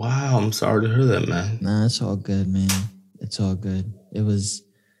 Wow, I'm sorry to hear that, man. Nah, it's all good, man. It's all good. It was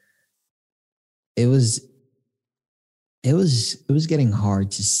getting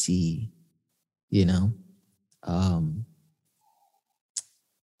hard to see,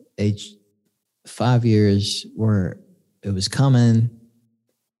 age 5 years where it was coming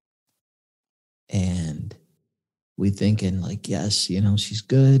and we thinking like, yes, she's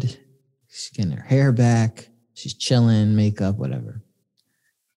good. She's getting her hair back. She's chilling, makeup, whatever.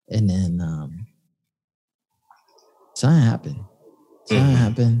 And then something happened.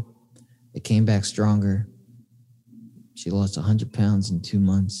 It came back stronger. She lost 100 pounds in 2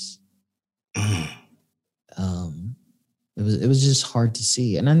 months. It was just hard to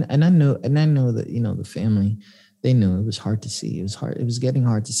see. And I know that, the family, they knew it was hard to see. It was hard. It was getting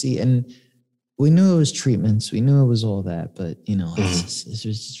hard to see. And we knew it was treatments. We knew it was all that, but it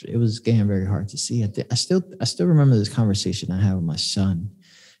was getting very hard to see. I still remember this conversation I had with my son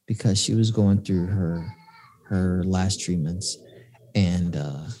because she was going through her last treatments. And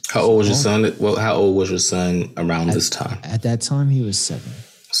how old was your son? Well, how old was your son around this time? At that time, he was 7.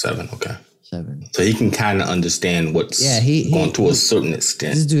 7, okay. 7. So he can kind of understand what's going to a certain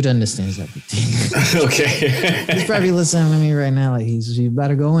extent. This dude understands everything. Okay. He's probably listening to me right now like he's about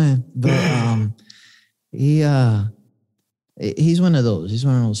to go in. But he's one of those. He's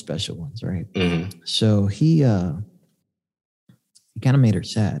one of those special ones, right? So he kind of made her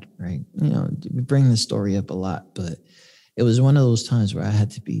sad, right? We bring this story up a lot, but it was one of those times where I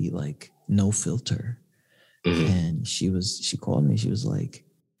had to be like no filter. And she called me. She was like,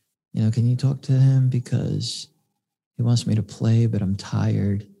 can you talk to him because he wants me to play, but I'm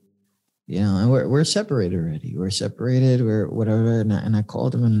tired. And we're separated already. We're separated. We're whatever. And I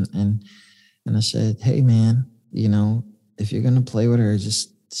called him and I said, hey man, if you're gonna play with her,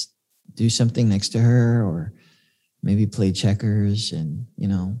 just do something next to her, or maybe play checkers. And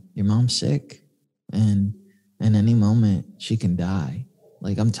your mom's sick, and in any moment she can die.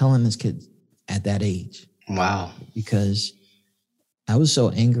 Like I'm telling this kid at that age. Wow. Because I was so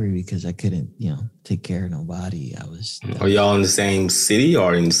angry because I couldn't, take care of nobody. Are y'all in the same city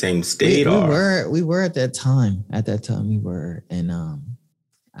or in the same state? We were at that time. At that time we were. And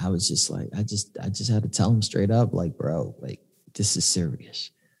I was just like, I just had to tell him straight up, like, bro, like this is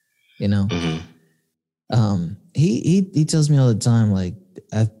serious. He tells me all the time, like,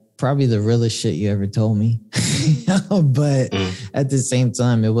 probably the realest shit you ever told me. But at the same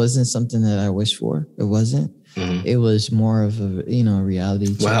time, it wasn't something that I wished for. It wasn't. It was more of a, a reality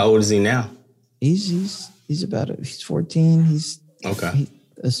check. Well, how old is he now? He's 14. He's okay.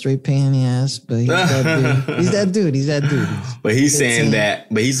 A straight pain in the ass, but he's that dude. He's that dude. But he's saying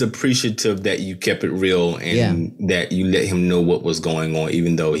that, but he's appreciative that you kept it real and that you let him know what was going on,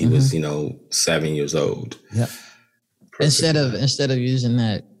 even though he was, 7 years old. Yep. Instead of using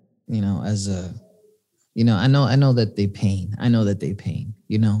that, as a, I know that they pain. I know that they pain,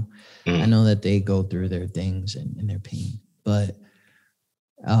 I know that they go through their things and their pain. But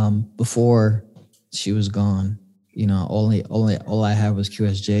before she was gone, all I had was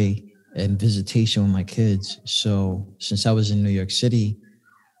QSJ and visitation with my kids. So since I was in New York City,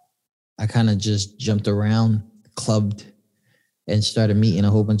 I kind of just jumped around, clubbed, and started meeting a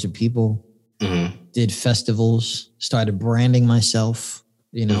whole bunch of people. Did festivals, started branding myself,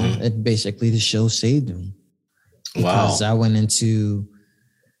 and basically the show saved me. Because I went into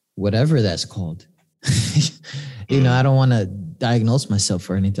whatever that's called. I don't want to diagnose myself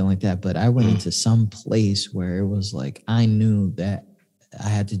or anything like that, but I went into some place where it was like, I knew that I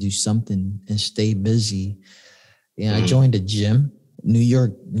had to do something and stay busy. I joined a gym, New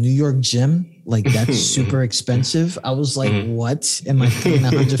York gym. Like that's super expensive. I was like, what am I paying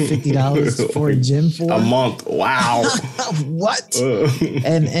 $150 for a gym for? A month. Wow. What?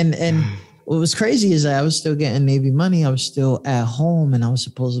 And what was crazy is that I was still getting Navy money. I was still at home and I was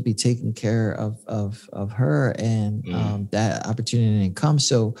supposed to be taking care of her, and that opportunity didn't come.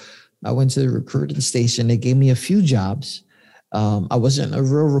 So I went to the recruiting station. They gave me a few jobs. I wasn't a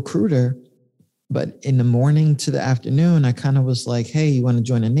real recruiter, But in the morning to the afternoon, I kind of was like, hey, you want to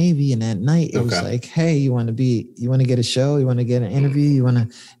join the Navy? And at night, it was like, hey, you want to get a show? You want to get an interview?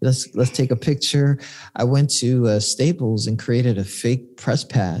 Let's take a picture. I went to Staples and created a fake press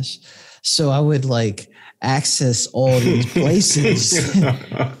pass. So I would like access all these places.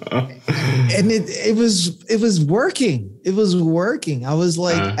 And it was working. It was working. I was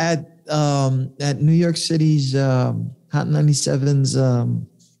like at New York City's Hot 97's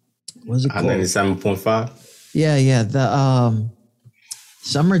what was it called? 97.5. Yeah. The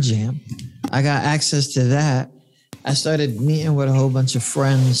Summer Jam. I got access to that. I started meeting with a whole bunch of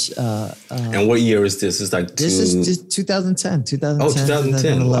friends. And what year is this? It's like this is 2010,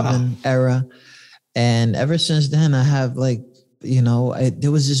 2011 wow. era. And ever since then, I have like,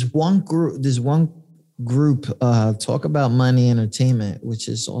 there was this one group, Talk About Money Entertainment, which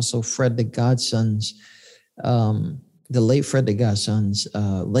is also Fred the Godson's, the late Fred the Godson's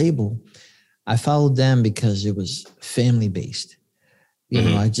label. I followed them because it was family based.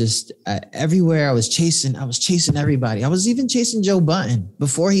 Everywhere I was chasing everybody. I was even chasing Joe Budden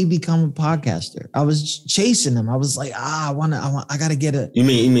before he became a podcaster. I was chasing him. I was like, I gotta get a. You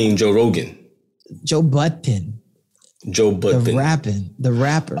mean Joe Rogan? Joe Budden. Joe Budden. The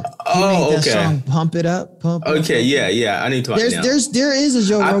rapper. Oh, he made that okay. Song, Pump It Up. Pump okay, yeah. I need to. There is a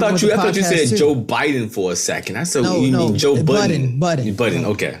Joe Rogan. I thought you said too. Joe Biden for a second. I said you mean Joe Budden. Budden.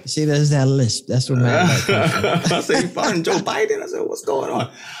 Okay. See, there's that lisp. That's what matters. I said you found Joe Biden. I said, what's going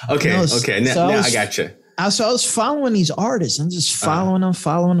on? Okay. Now I got you. So I was following these artists. I'm just following them,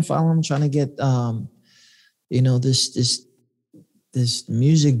 trying to get this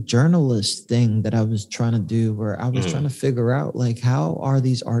music journalist thing that I was trying to do, where I was trying to figure out like, how are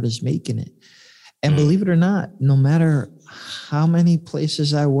these artists making it? And believe it or not, no matter how many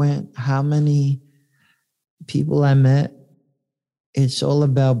places I went, how many people I met, it's all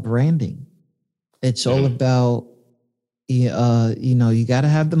about branding. It's all about, you got to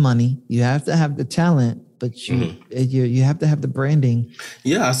have the money, you have to have the talent, but you have to have the branding.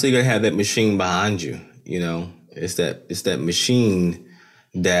 Yeah, I still got to have that machine behind you, It's that machine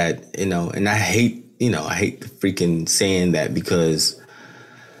that, and I hate the freaking saying that because,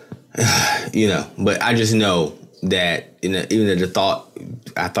 but I just know that, even the thought,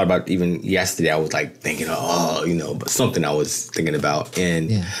 I thought about even yesterday, I was like thinking, but something I was thinking about.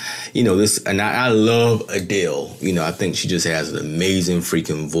 And, and I love Adele. I think she just has an amazing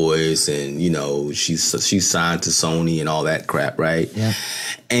freaking voice, and, she's signed to Sony and all that crap, right? Yeah.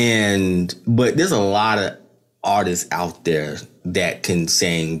 But there's a lot of artists out there that can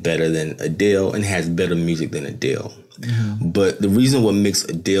sing better than Adele and has better music than Adele. Mm-hmm. But the reason what makes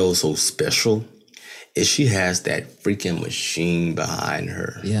Adele so special is she has that freaking machine behind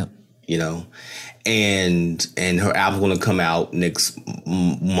her. Yeah. And her album's going to come out next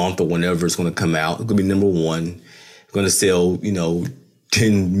month or whenever it's going to come out. It's going to be number one. It's going to sell,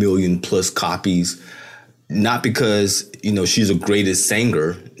 10 million plus copies. Not because, she's the greatest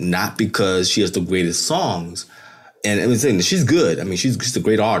singer, not because she has the greatest songs. And I was saying she's good. I mean, she's a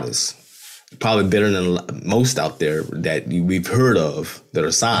great artist, probably better than most out there that we've heard of that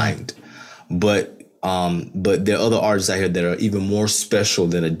are signed. But there are other artists out here that are even more special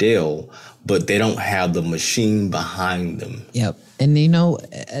than Adele, but they don't have the machine behind them. Yep. And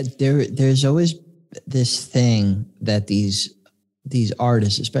there's always this thing that these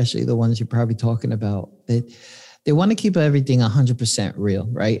artists, especially the ones you're probably talking about, they want to keep everything 100% real,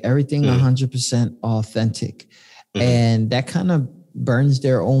 right? Everything 100% authentic. Mm-hmm. And that kind of burns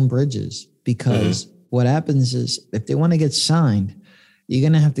their own bridges, because what happens is if they want to get signed, you're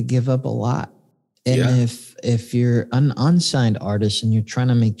going to have to give up a lot. And if you're an unsigned artist and you're trying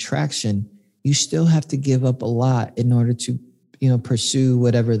to make traction, you still have to give up a lot in order to, pursue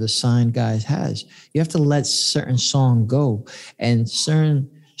whatever the signed guy has. You have to let certain song go, and certain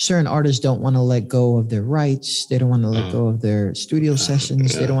artists don't want to let go of their rights. They don't want to let go of their studio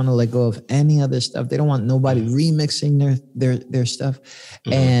sessions. They don't want to let go of any other stuff. They don't want nobody remixing their stuff.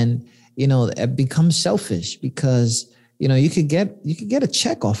 And, it becomes selfish because, you could get a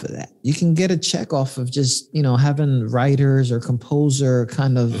check off of that. You can get a check off of just, having writers or composer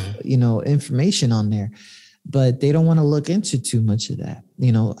kind of, information on there. But they don't want to look into too much of that.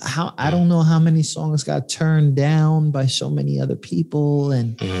 I don't know how many songs got turned down by so many other people,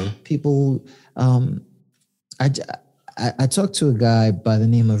 and people. I talked to a guy by the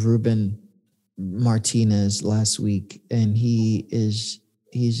name of Ruben Martinez last week, and he's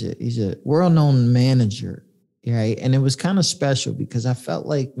a world-known manager, right? And it was kind of special because I felt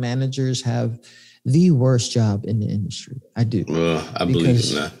like managers have the worst job in the industry. I do. I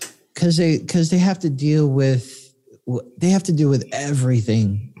believe in that. Because they have to deal with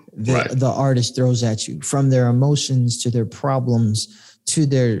everything the artist throws at you, from their emotions to their problems to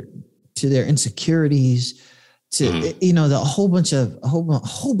their insecurities to a whole bunch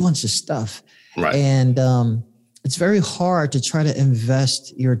of stuff. Right. And it's very hard to try to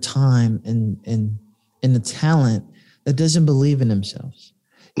invest your time in the talent that doesn't believe in themselves,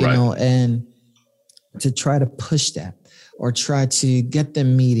 you know, and to try to push that or try to get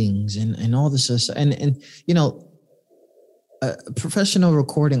them meetings and all this stuff. And you know, professional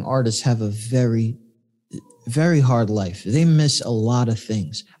recording artists have a very, very hard life. They miss a lot of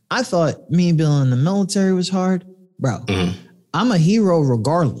things. I thought me being in the military was hard, bro. I'm a hero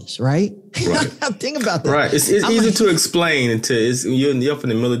regardless, right? Think about that. Right. It's easy to explain. You're up in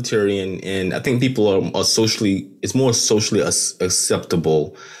the military, and I think people are it's more socially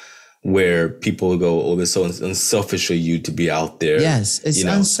acceptable, where people go, oh, it's so unselfish of you to be out there. Yes, it's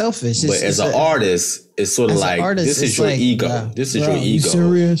unselfish. But as an artist, it's sort of like, this is your ego. This is your ego. You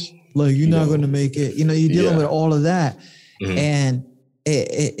serious? Like, you're not going to make it. You know, you're dealing with all of that. And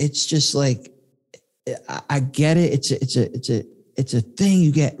it's just like, I get it. It's a thing.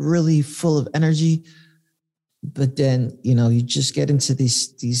 You get really full of energy. But then, you know, you just get into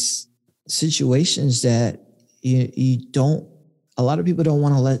these situations that you don't, a lot of people don't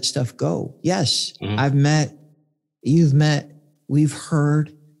want to let stuff go. Yes, I've met, you've met, we've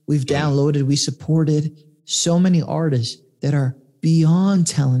heard, we've downloaded, we supported so many artists that are beyond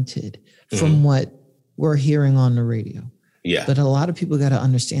talented from what we're hearing on the radio. Yeah. But a lot of people got to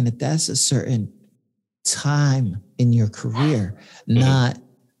understand that that's a certain time in your career, not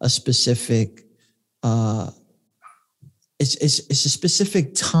a specific, it's a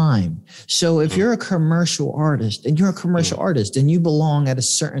specific time. So if you're a commercial artist and then you belong at a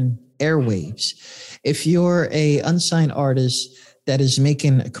certain airwaves. If you're a unsigned artist that is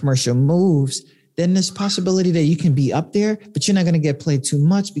making commercial moves, then there's possibility that you can be up there, but you're not going to get played too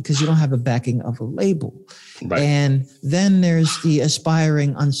much because you don't have a backing of a label. Right. And then there's the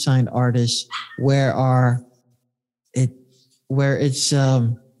aspiring unsigned artists where it's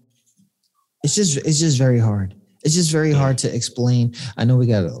just very hard. It's just very hard to explain. I know we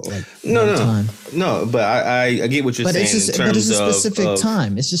got time. No, but I get what you're saying. But it's a specific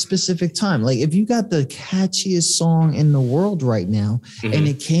time. It's a specific time. Like if you got the catchiest song in the world right now and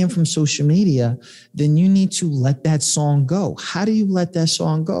it came from social media, then you need to let that song go. How do you let that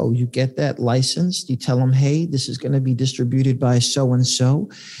song go? You get that licensed. You tell them, hey, this is going to be distributed by so-and-so,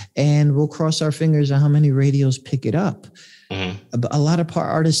 and we'll cross our fingers on how many radios pick it up. A lot of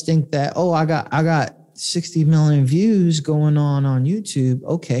artists think that, oh, I got 60 million views going on YouTube.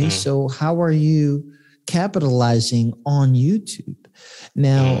 Okay, so how are you capitalizing on YouTube?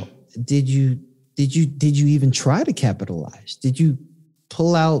 Now, did you even try to capitalize? Did you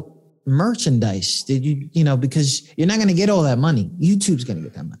pull out merchandise? Did you because you're not going to get all that money. YouTube's going to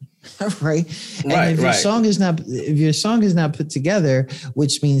get that money. Right. And if your song is not put together,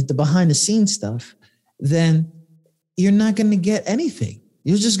 which means the behind the scenes stuff, then you're not going to get anything.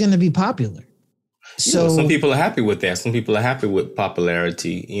 You're just going to be popular. So some people are happy with that. Some people are happy with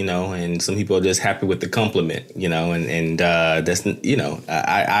popularity, and some people are just happy with the compliment, and that's,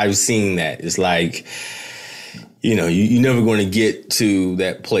 I've seen that. It's like, you're never going to get to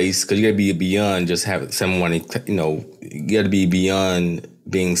that place because you got to be beyond just having someone, you got to be beyond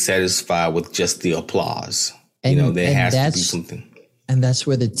being satisfied with just the applause. There has to be something. And that's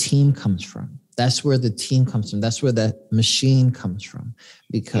where the team comes from. That's where the machine comes from,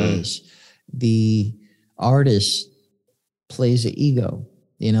 because the artist plays the ego,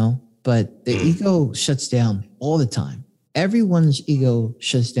 but the ego shuts down all the time. Everyone's ego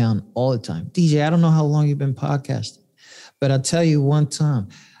shuts down all the time. DJ, I don't know how long you've been podcasting, but I'll tell you one time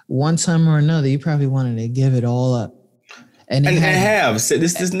or another, you probably wanted to give it all up. And I have. So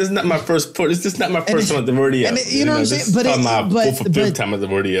this is not my first. This is not my first time at the rodeo. And you know what I'm saying? But my fifth time at the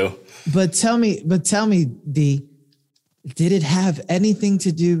rodeo. But tell me, D, did it have anything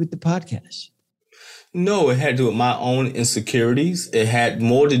to do with the podcast? No, it had to do with my own insecurities. It had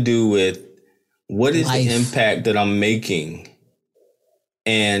more to do with what is the impact that I'm making.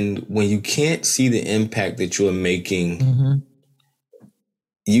 And when you can't see the impact that you're making,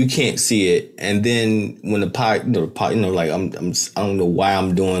 you can't see it. And then when I don't know why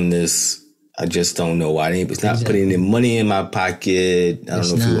I'm doing this. I just don't know why. It's not putting any money in my pocket. I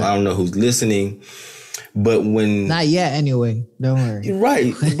don't know who's listening. But when not yet, anyway. Don't worry.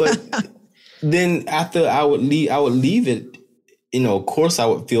 Right, but then after I would leave it. Of course, I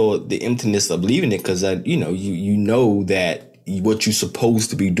would feel the emptiness of leaving it because you know that what you're supposed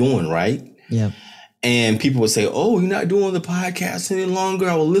to be doing, right? Yeah. And people would say, "Oh, you're not doing the podcast any longer."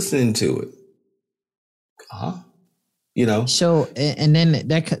 I was listening to it. you know? So, and then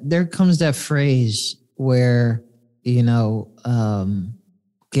there comes that phrase where,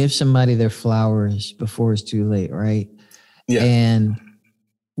 give somebody their flowers before it's too late, right? Yeah. And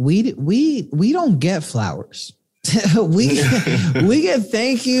we don't get flowers. we get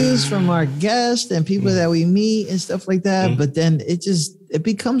thank yous from our guests and people that we meet and stuff like that. But then it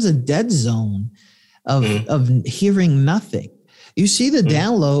becomes a dead zone of hearing nothing. You see the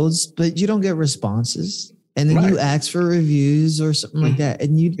downloads, but you don't get responses. And then you ask for reviews or something like that,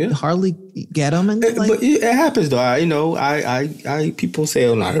 and you hardly get them. And but it happens though. I people say,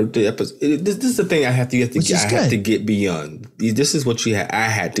 "Oh, no, I heard the episode." This is the thing I have to get beyond. This is what I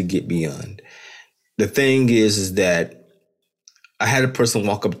had to get beyond. The thing is that I had a person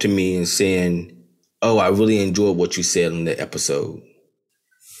walk up to me and saying, "Oh, I really enjoyed what you said on the episode,"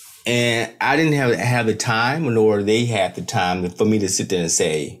 and I didn't have the time, nor they had the time for me to sit there and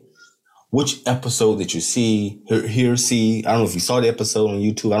say, which episode did you see? I don't know if you saw the episode on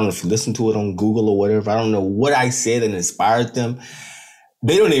YouTube. I don't know if you listened to it on Google or whatever. I don't know what I said that inspired them.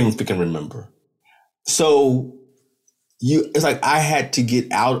 They don't even freaking remember. So it's like I had to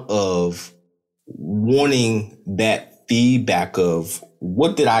get out of wanting that feedback of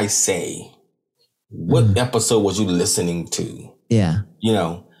what did I say? What episode was you listening to? Yeah.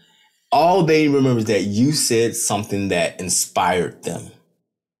 All they remember is that you said something that inspired them.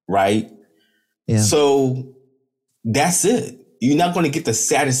 Right? Yeah. So that's it. You're not going to get the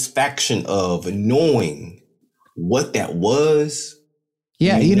satisfaction of knowing what that was.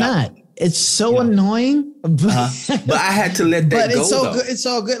 Yeah, you're not. It's so annoying. But I had to let that go. But it's so good. It's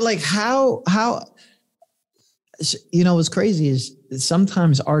all good. Like how what's crazy is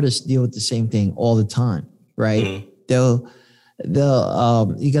sometimes artists deal with the same thing all the time, right? Mm-hmm.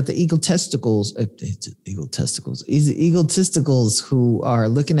 You got the egotisticals who are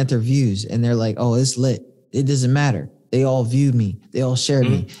looking at their views and they're like, oh, it's lit. It doesn't matter. They all viewed me. They all shared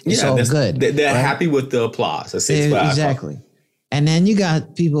me. It's all good. They're happy with the applause. Exactly. And then you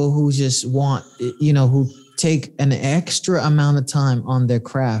got people who just want, who take an extra amount of time on their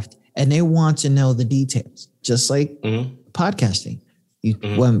craft and they want to know the details, just like podcasting.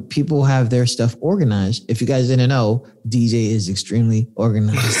 When people have their stuff organized, if you guys didn't know, DJ is extremely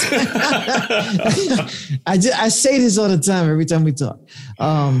organized. I say this all the time, every time we talk.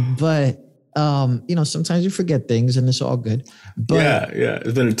 But sometimes you forget things and it's all good. But yeah.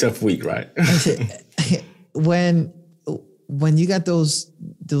 It's been a tough week, right? When you got those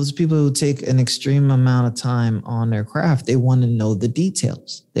people who take an extreme amount of time on their craft, they want to know the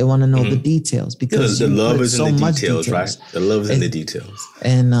details. They want to know the details because the love is in the details, right? The love is in the details.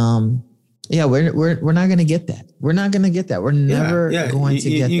 And we're not going to get that. We're not going to get that. We're never going to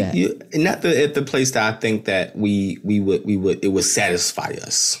get that. Not at the place that I think that we would it would satisfy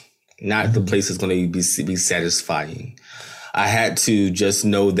us. Not the place that's going to be satisfying. I had to just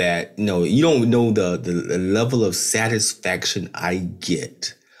know that, you don't know the level of satisfaction I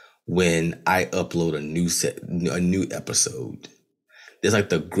get when I upload a new episode. There's like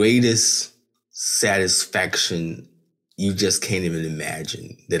the greatest satisfaction you just can't even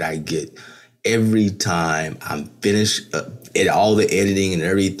imagine that I get every time I'm finished at all the editing and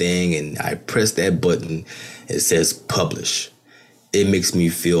everything, and I press that button, it says publish. It makes me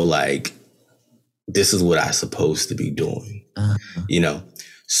feel like this is what I'm supposed to be doing.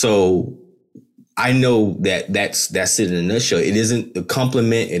 So I know that's it in a nutshell. It isn't a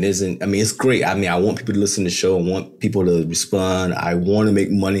compliment. It isn't, it's great. I want people to listen to the show. I want people to respond. I want to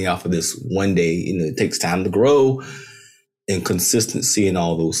make money off of this one day. It takes time to grow and consistency and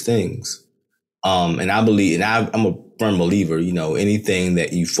all those things. And I believe, and I'm a firm believer, anything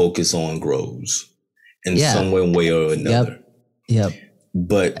that you focus on grows in some way or another. Yep.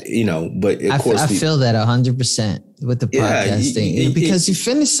 But of course, I feel that 100% with the podcasting because you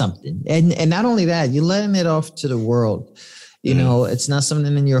finish something, and not only that, you're letting it off to the world. It's not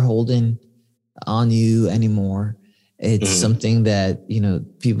something that you're holding on you anymore. It's something that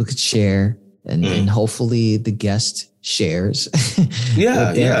people could share, and hopefully the guest shares.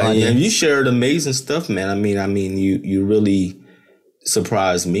 And you shared amazing stuff, man. I mean, you really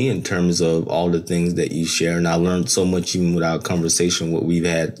surprised me in terms of all the things that you share. And I learned so much even with our conversation, what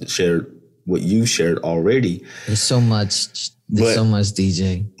you shared already. There's so much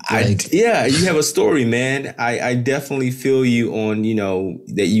DJ. You have a story, man. I definitely feel you on,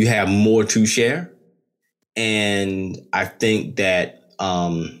 that you have more to share. And I think that,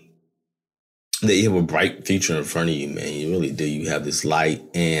 that you have a bright future in front of you, man. You really do. You have this light.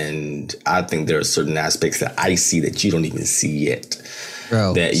 And I think there are certain aspects that I see that you don't even see yet,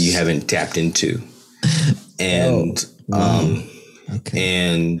 that you haven't tapped into. And Okay.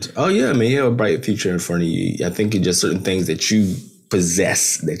 And oh yeah, I mean, you have a bright future in front of you. I think it's just certain things that you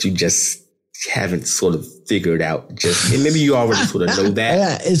possess that you just haven't sort of figured out. Just, and maybe you already sort of know that.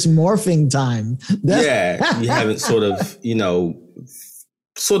 Yeah, it's morphing time. Yeah, you haven't sort of,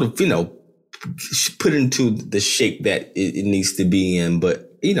 put into the shape that it needs to be in. But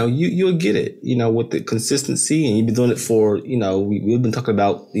you'll get it, with the consistency, and you've been doing it for, we've been talking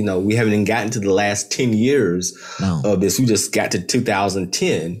about, we haven't even gotten to the last 10 years of this. We just got to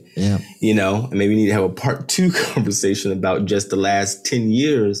 2010, yeah. And maybe we need to have a part 2 conversation about just the last 10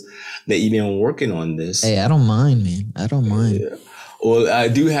 years that you've been working on this. Hey, I don't mind, man. I don't mind. Yeah. Well, I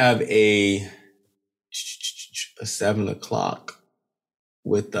do have a 7:00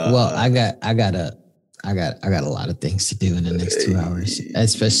 with, well, I got a lot of things to do in the next 2 hours.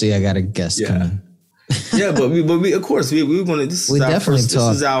 Especially, I got a guest coming. Yeah, but we of course we want to. This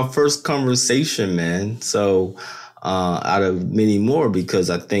is our first conversation, man. So out of many more,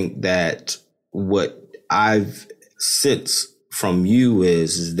 because I think that what I've sensed from you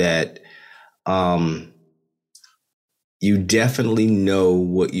is that you definitely know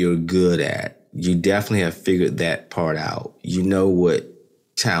what you're good at. You definitely have figured that part out. You know what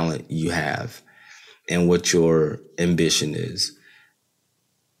talent you have and what your ambition is.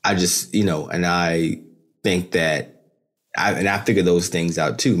 I just, and I think that I figured those things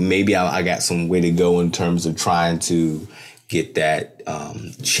out too. Maybe I got some way to go in terms of trying to get that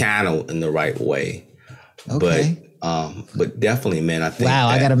channel in the right way. Okay. But definitely, man, I think. Wow,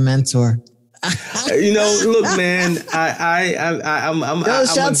 I got a mentor. Look, man, I'm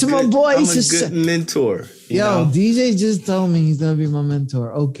shout out to my boy. I'm a good mentor. DJ just told me he's gonna be my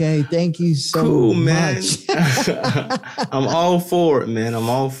mentor. Okay, thank you so much. I'm all for it, man. I'm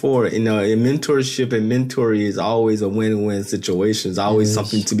all for it. Mentorship and mentoring is always a win-win situation. It's always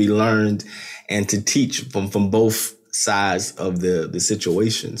something to be learned and to teach from both sides of the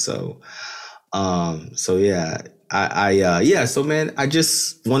situation. So yeah. So man, I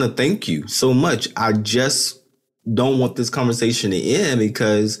just want to thank you so much. I just don't want this conversation to end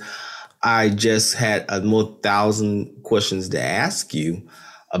because I just had a more 1,000 questions to ask you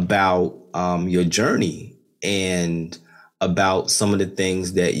about your journey and about some of the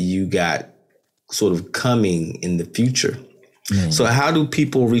things that you got sort of coming in the future. Mm. So how do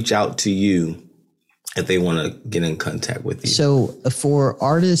people reach out to you if they want to get in contact with you? So for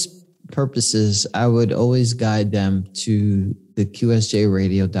artists purposes, I would always guide them to the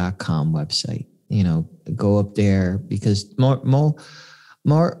qsjradio.com website. Go up there because more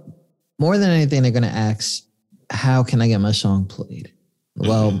than anything, they're going to ask, how can I get my song played? Mm-hmm.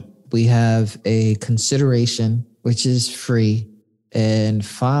 Well, we have a consideration, which is free, and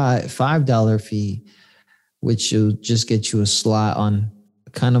 $5 fee, which will just get you a slot on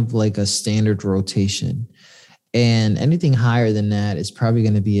kind of like a standard rotation. And anything higher than that is probably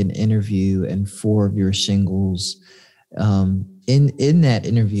going to be an interview and 4 of your singles in that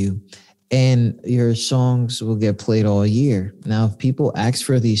interview. And your songs will get played all year. Now, if people ask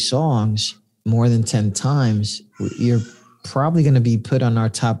for these songs more than 10 times, you're probably going to be put on our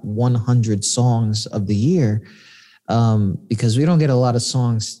top 100 songs of the year because we don't get a lot of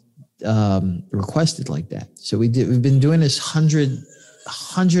songs requested like that. So we've been doing this 100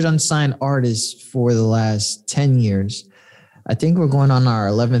 unsigned artists for the last 10 years. I think we're going on our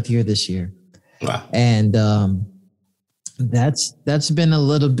 11th year this year. Wow. And that's been a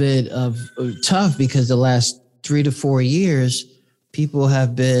little bit of tough because the last 3 to 4 years, people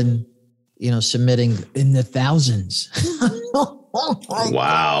have been, submitting in the thousands.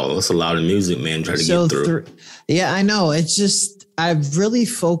 Wow. That's a lot of music, man, trying to get through. Yeah, I know. It's just, I've really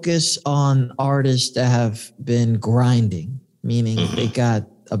focused on artists that have been grinding, meaning they got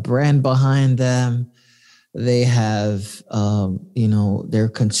a brand behind them. They have, they're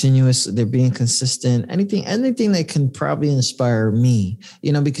continuous, they're being consistent, anything that can probably inspire me,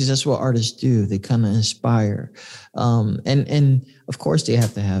 because that's what artists do. They kind of inspire. And of course they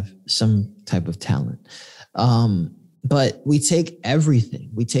have to have some type of talent. But we take everything.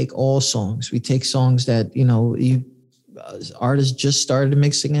 We take all songs. We take songs that, artists just started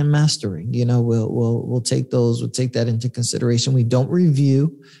mixing and mastering. We'll take those. We'll take that into consideration. We don't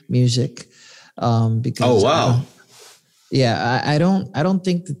review music. Because I don't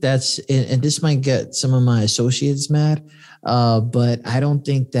think that's, and this might get some of my associates mad, but I don't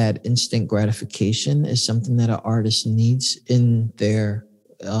think that instant gratification is something that an artist needs in their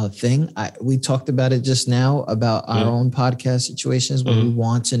thing. We talked about it just now about our own podcast situations where we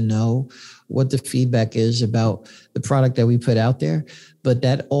want to know what the feedback is about the product that we put out there, but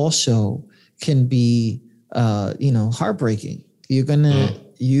that also can be, heartbreaking. You're gonna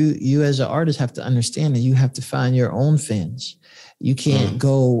you as an artist have to understand that you have to find your own fans. You can't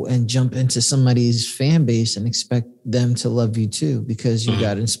go and jump into somebody's fan base and expect them to love you too, because you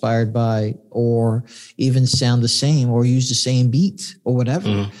got inspired by, or even sound the same, or use the same beat or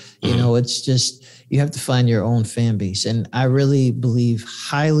whatever. You know, it's just, you have to find your own fan base. And I really believe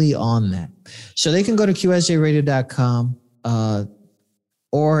highly on that. So they can go to qsjradio.com,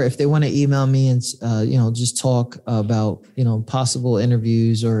 or if they want to email me and, you know, just talk about, you know, possible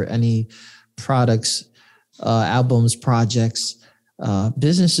interviews or any products, albums, projects,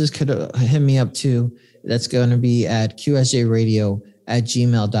 businesses could hit me up too. That's going to be at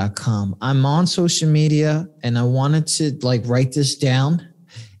qsjradio@gmail.com. I'm on social media, and I wanted to like write this down.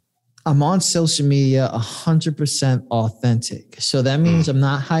 I'm on social media 100% authentic. So that means I'm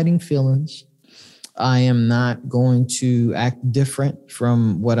not hiding feelings. I am not going to act different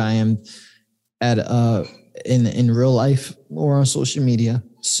from what I am at in real life or on social media.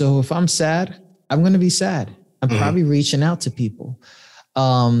 So if I'm sad, I'm going to be sad. I'm probably reaching out to people.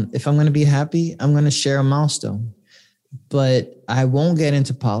 If I'm going to be happy, I'm going to share a milestone. But I won't get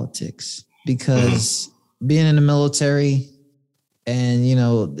into politics, because being in the military, and, you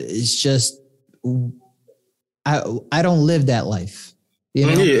know, it's just, I don't live that life. You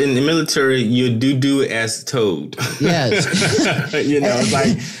know? Yeah, in the military, you do as told. Yes. You know, it's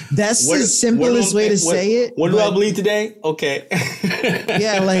like, that's the simplest way to say it. What do I believe today? Okay.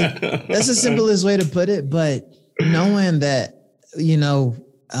 Yeah, like that's the simplest way to put it. But knowing that, you know,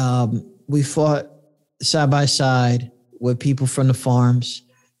 we fought side by side with people from the farms,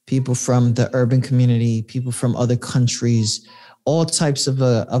 people from the urban community, people from other countries, all types of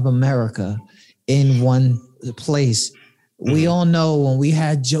America in one place. We all know when we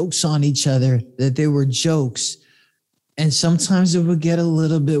had jokes on each other that they were jokes. And sometimes it would get a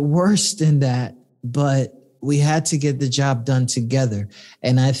little bit worse than that, but we had to get the job done together.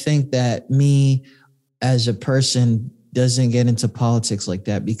 And I think that me as a person doesn't get into politics like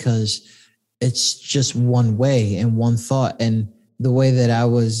that, because it's just one way and one thought. And the way that I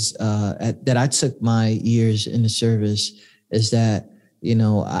was, that I took my years in the service is that, you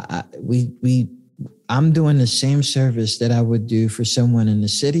know, I'm doing the same service that I would do for someone in the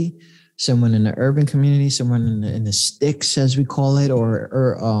city, someone in the urban community, someone in the sticks, as we call it, or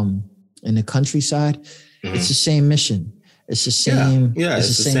in the countryside. It's the same mission. It's the same. Yeah, it's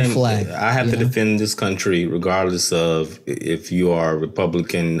the same flag. I have to defend this country regardless of if you are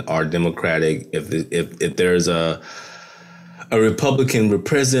Republican or Democratic. If there's a Republican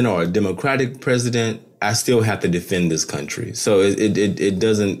president or a Democratic president, I still have to defend this country. So it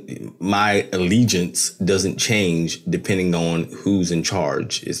doesn't, my allegiance doesn't change depending on who's in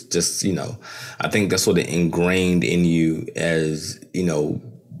charge. It's just, you know, I think that's sort of ingrained in you as, you know,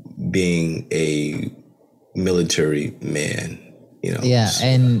 being a military man, you know. Yeah,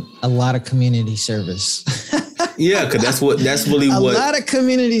 and a lot of community service. Yeah, because that's really what a lot of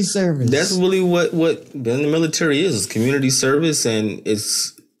community service. That's really what being in the military is community service, and it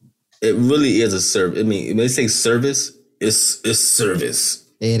really is a service. I mean, when they say service, it's service.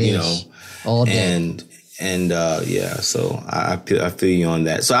 It is, know, all day. And yeah, so I feel you on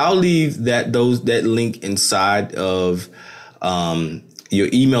that. So I'll leave that link inside of your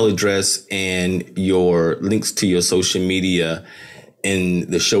email address and your links to your social media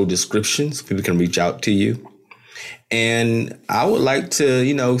in the show description, so people can reach out to you. And I would like to,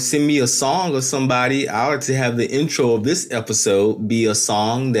 you know, send me a song or somebody. I would like to have the intro of this episode be a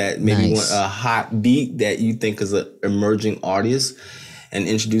song that maybe a hot beat that you think is an emerging artist, and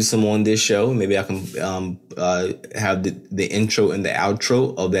introduce them on this show. Maybe I can have the intro and the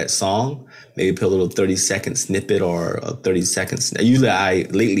outro of that song. Maybe put a little 30-second snippet or a 30-second. Usually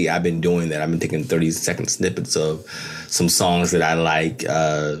lately I've been doing that. I've been taking 30-second snippets of some songs that I like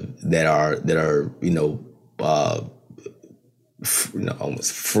that are you know,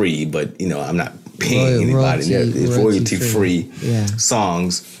 almost free, but you know, I'm not paying anybody. It's royalty free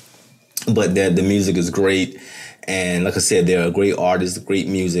songs, but the music is great. And like I said, they're great artists, great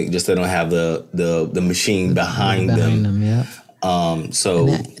music. Just they don't have the machine behind them. Yeah. So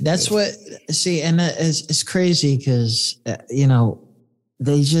that's what. See, and it's crazy because you know,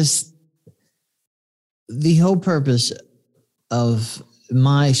 they just, the whole purpose of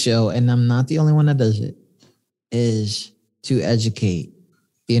my show, and I'm not the only one that does it, is to educate.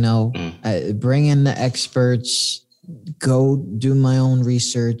 You know, bring in the experts, go do my own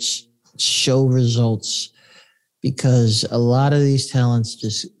research, show results. Because a lot of these talents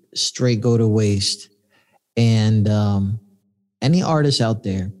just straight go to waste. And any artists out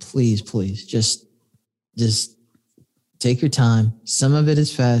there, please, just take your time. Some of it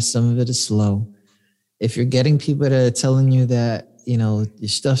is fast, some of it is slow. If you're getting people that are telling you that you know, your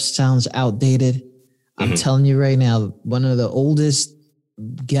stuff sounds outdated. I'm telling you right now, one of the oldest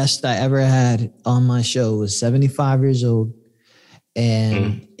guests I ever had on my show was 75 years old.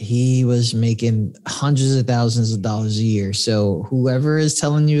 And he was making hundreds of thousands of dollars a year. So whoever is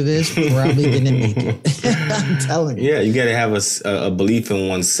telling you this probably didn't make it. I'm telling you. Yeah, you got to have a belief in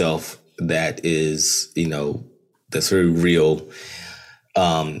oneself that is, you know, that's very real.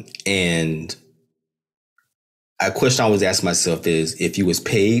 And a question I always ask myself is, if you was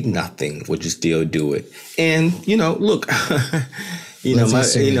paid nothing, would you still do it? And, you know, look, you know,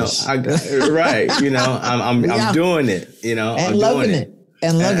 right. You know, I'm doing it, you know, and I'm loving doing it.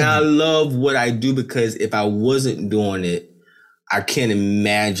 And loving it. I love what I do, because if I wasn't doing it, I can't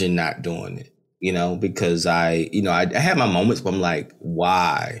imagine not doing it, you know, because I have my moments where I'm like,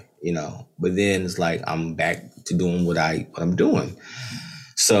 why, you know, but then it's like, I'm back to doing what I'm doing.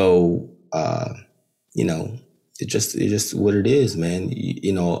 So, you know, it's just what it is, man.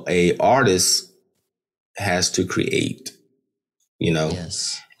 You know, a artist has to create. You know,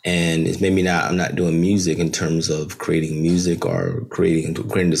 yes. And it's maybe I'm not doing music in terms of creating music or creating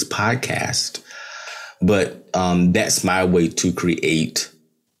this podcast, but that's my way to create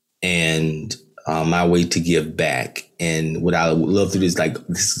and my way to give back. And what I would love to do is, like,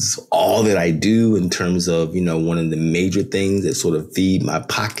 this is all that I do in terms of, you know, one of the major things that sort of feed my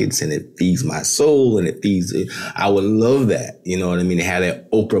pockets and it feeds my soul and it feeds it. I would love that, you know what I mean? To have that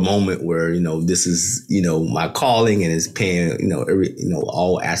Oprah moment where, you know, this is, you know, my calling and it's paying, you know,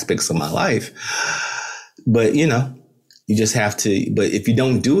 all aspects of my life. But, you know, you just have to, but if you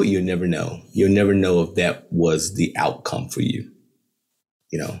don't do it, you'll never know. You'll never know if that was the outcome for you.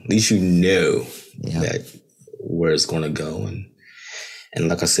 You know, at least you know that where it's going to go. And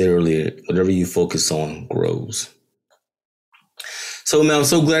like I said earlier, whatever you focus on grows. So, man, I'm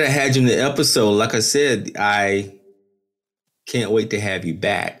so glad I had you in the episode. Like I said, I can't wait to have you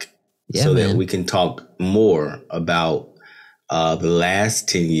back that we can talk more about the last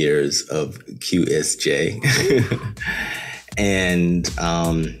 10 years of QSJ and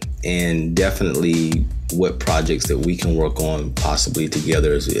definitely what projects that we can work on possibly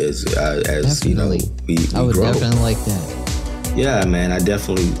together as you know, we I would grow. definitely like that. Yeah, man. I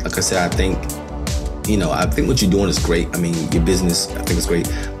definitely, like I said, I think what you're doing is great. I mean, your business, I think is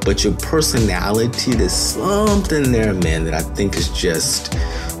great, but your personality, there's something there, man, that I think is just,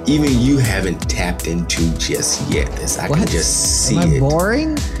 even you haven't tapped into just yet. I can just see it. Am I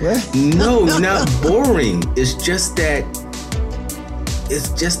boring? No, you're not boring. It's just that, it's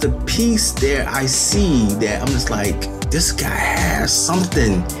just a piece there I see that I'm just like, this guy has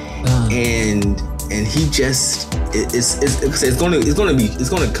something, and he just it's gonna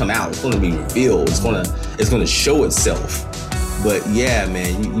come out. It's gonna be revealed. It's gonna show itself. But yeah,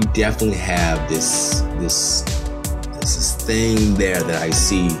 man, you definitely have this thing there that I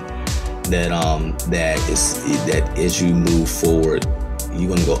see that as you move forward, you're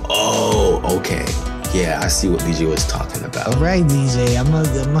gonna go, oh, okay. Yeah, I see what DJ was talking about. All right, DJ, I'm gonna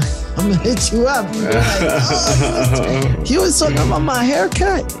hit you up. You're like, oh, he was talking about my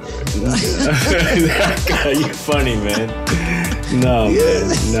haircut. You funny, man. No,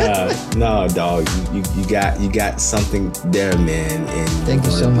 man, no, dog. You got something there, man. And thank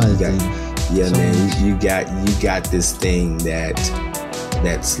you so much. You got this thing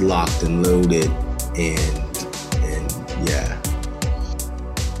that's locked and loaded, and yeah.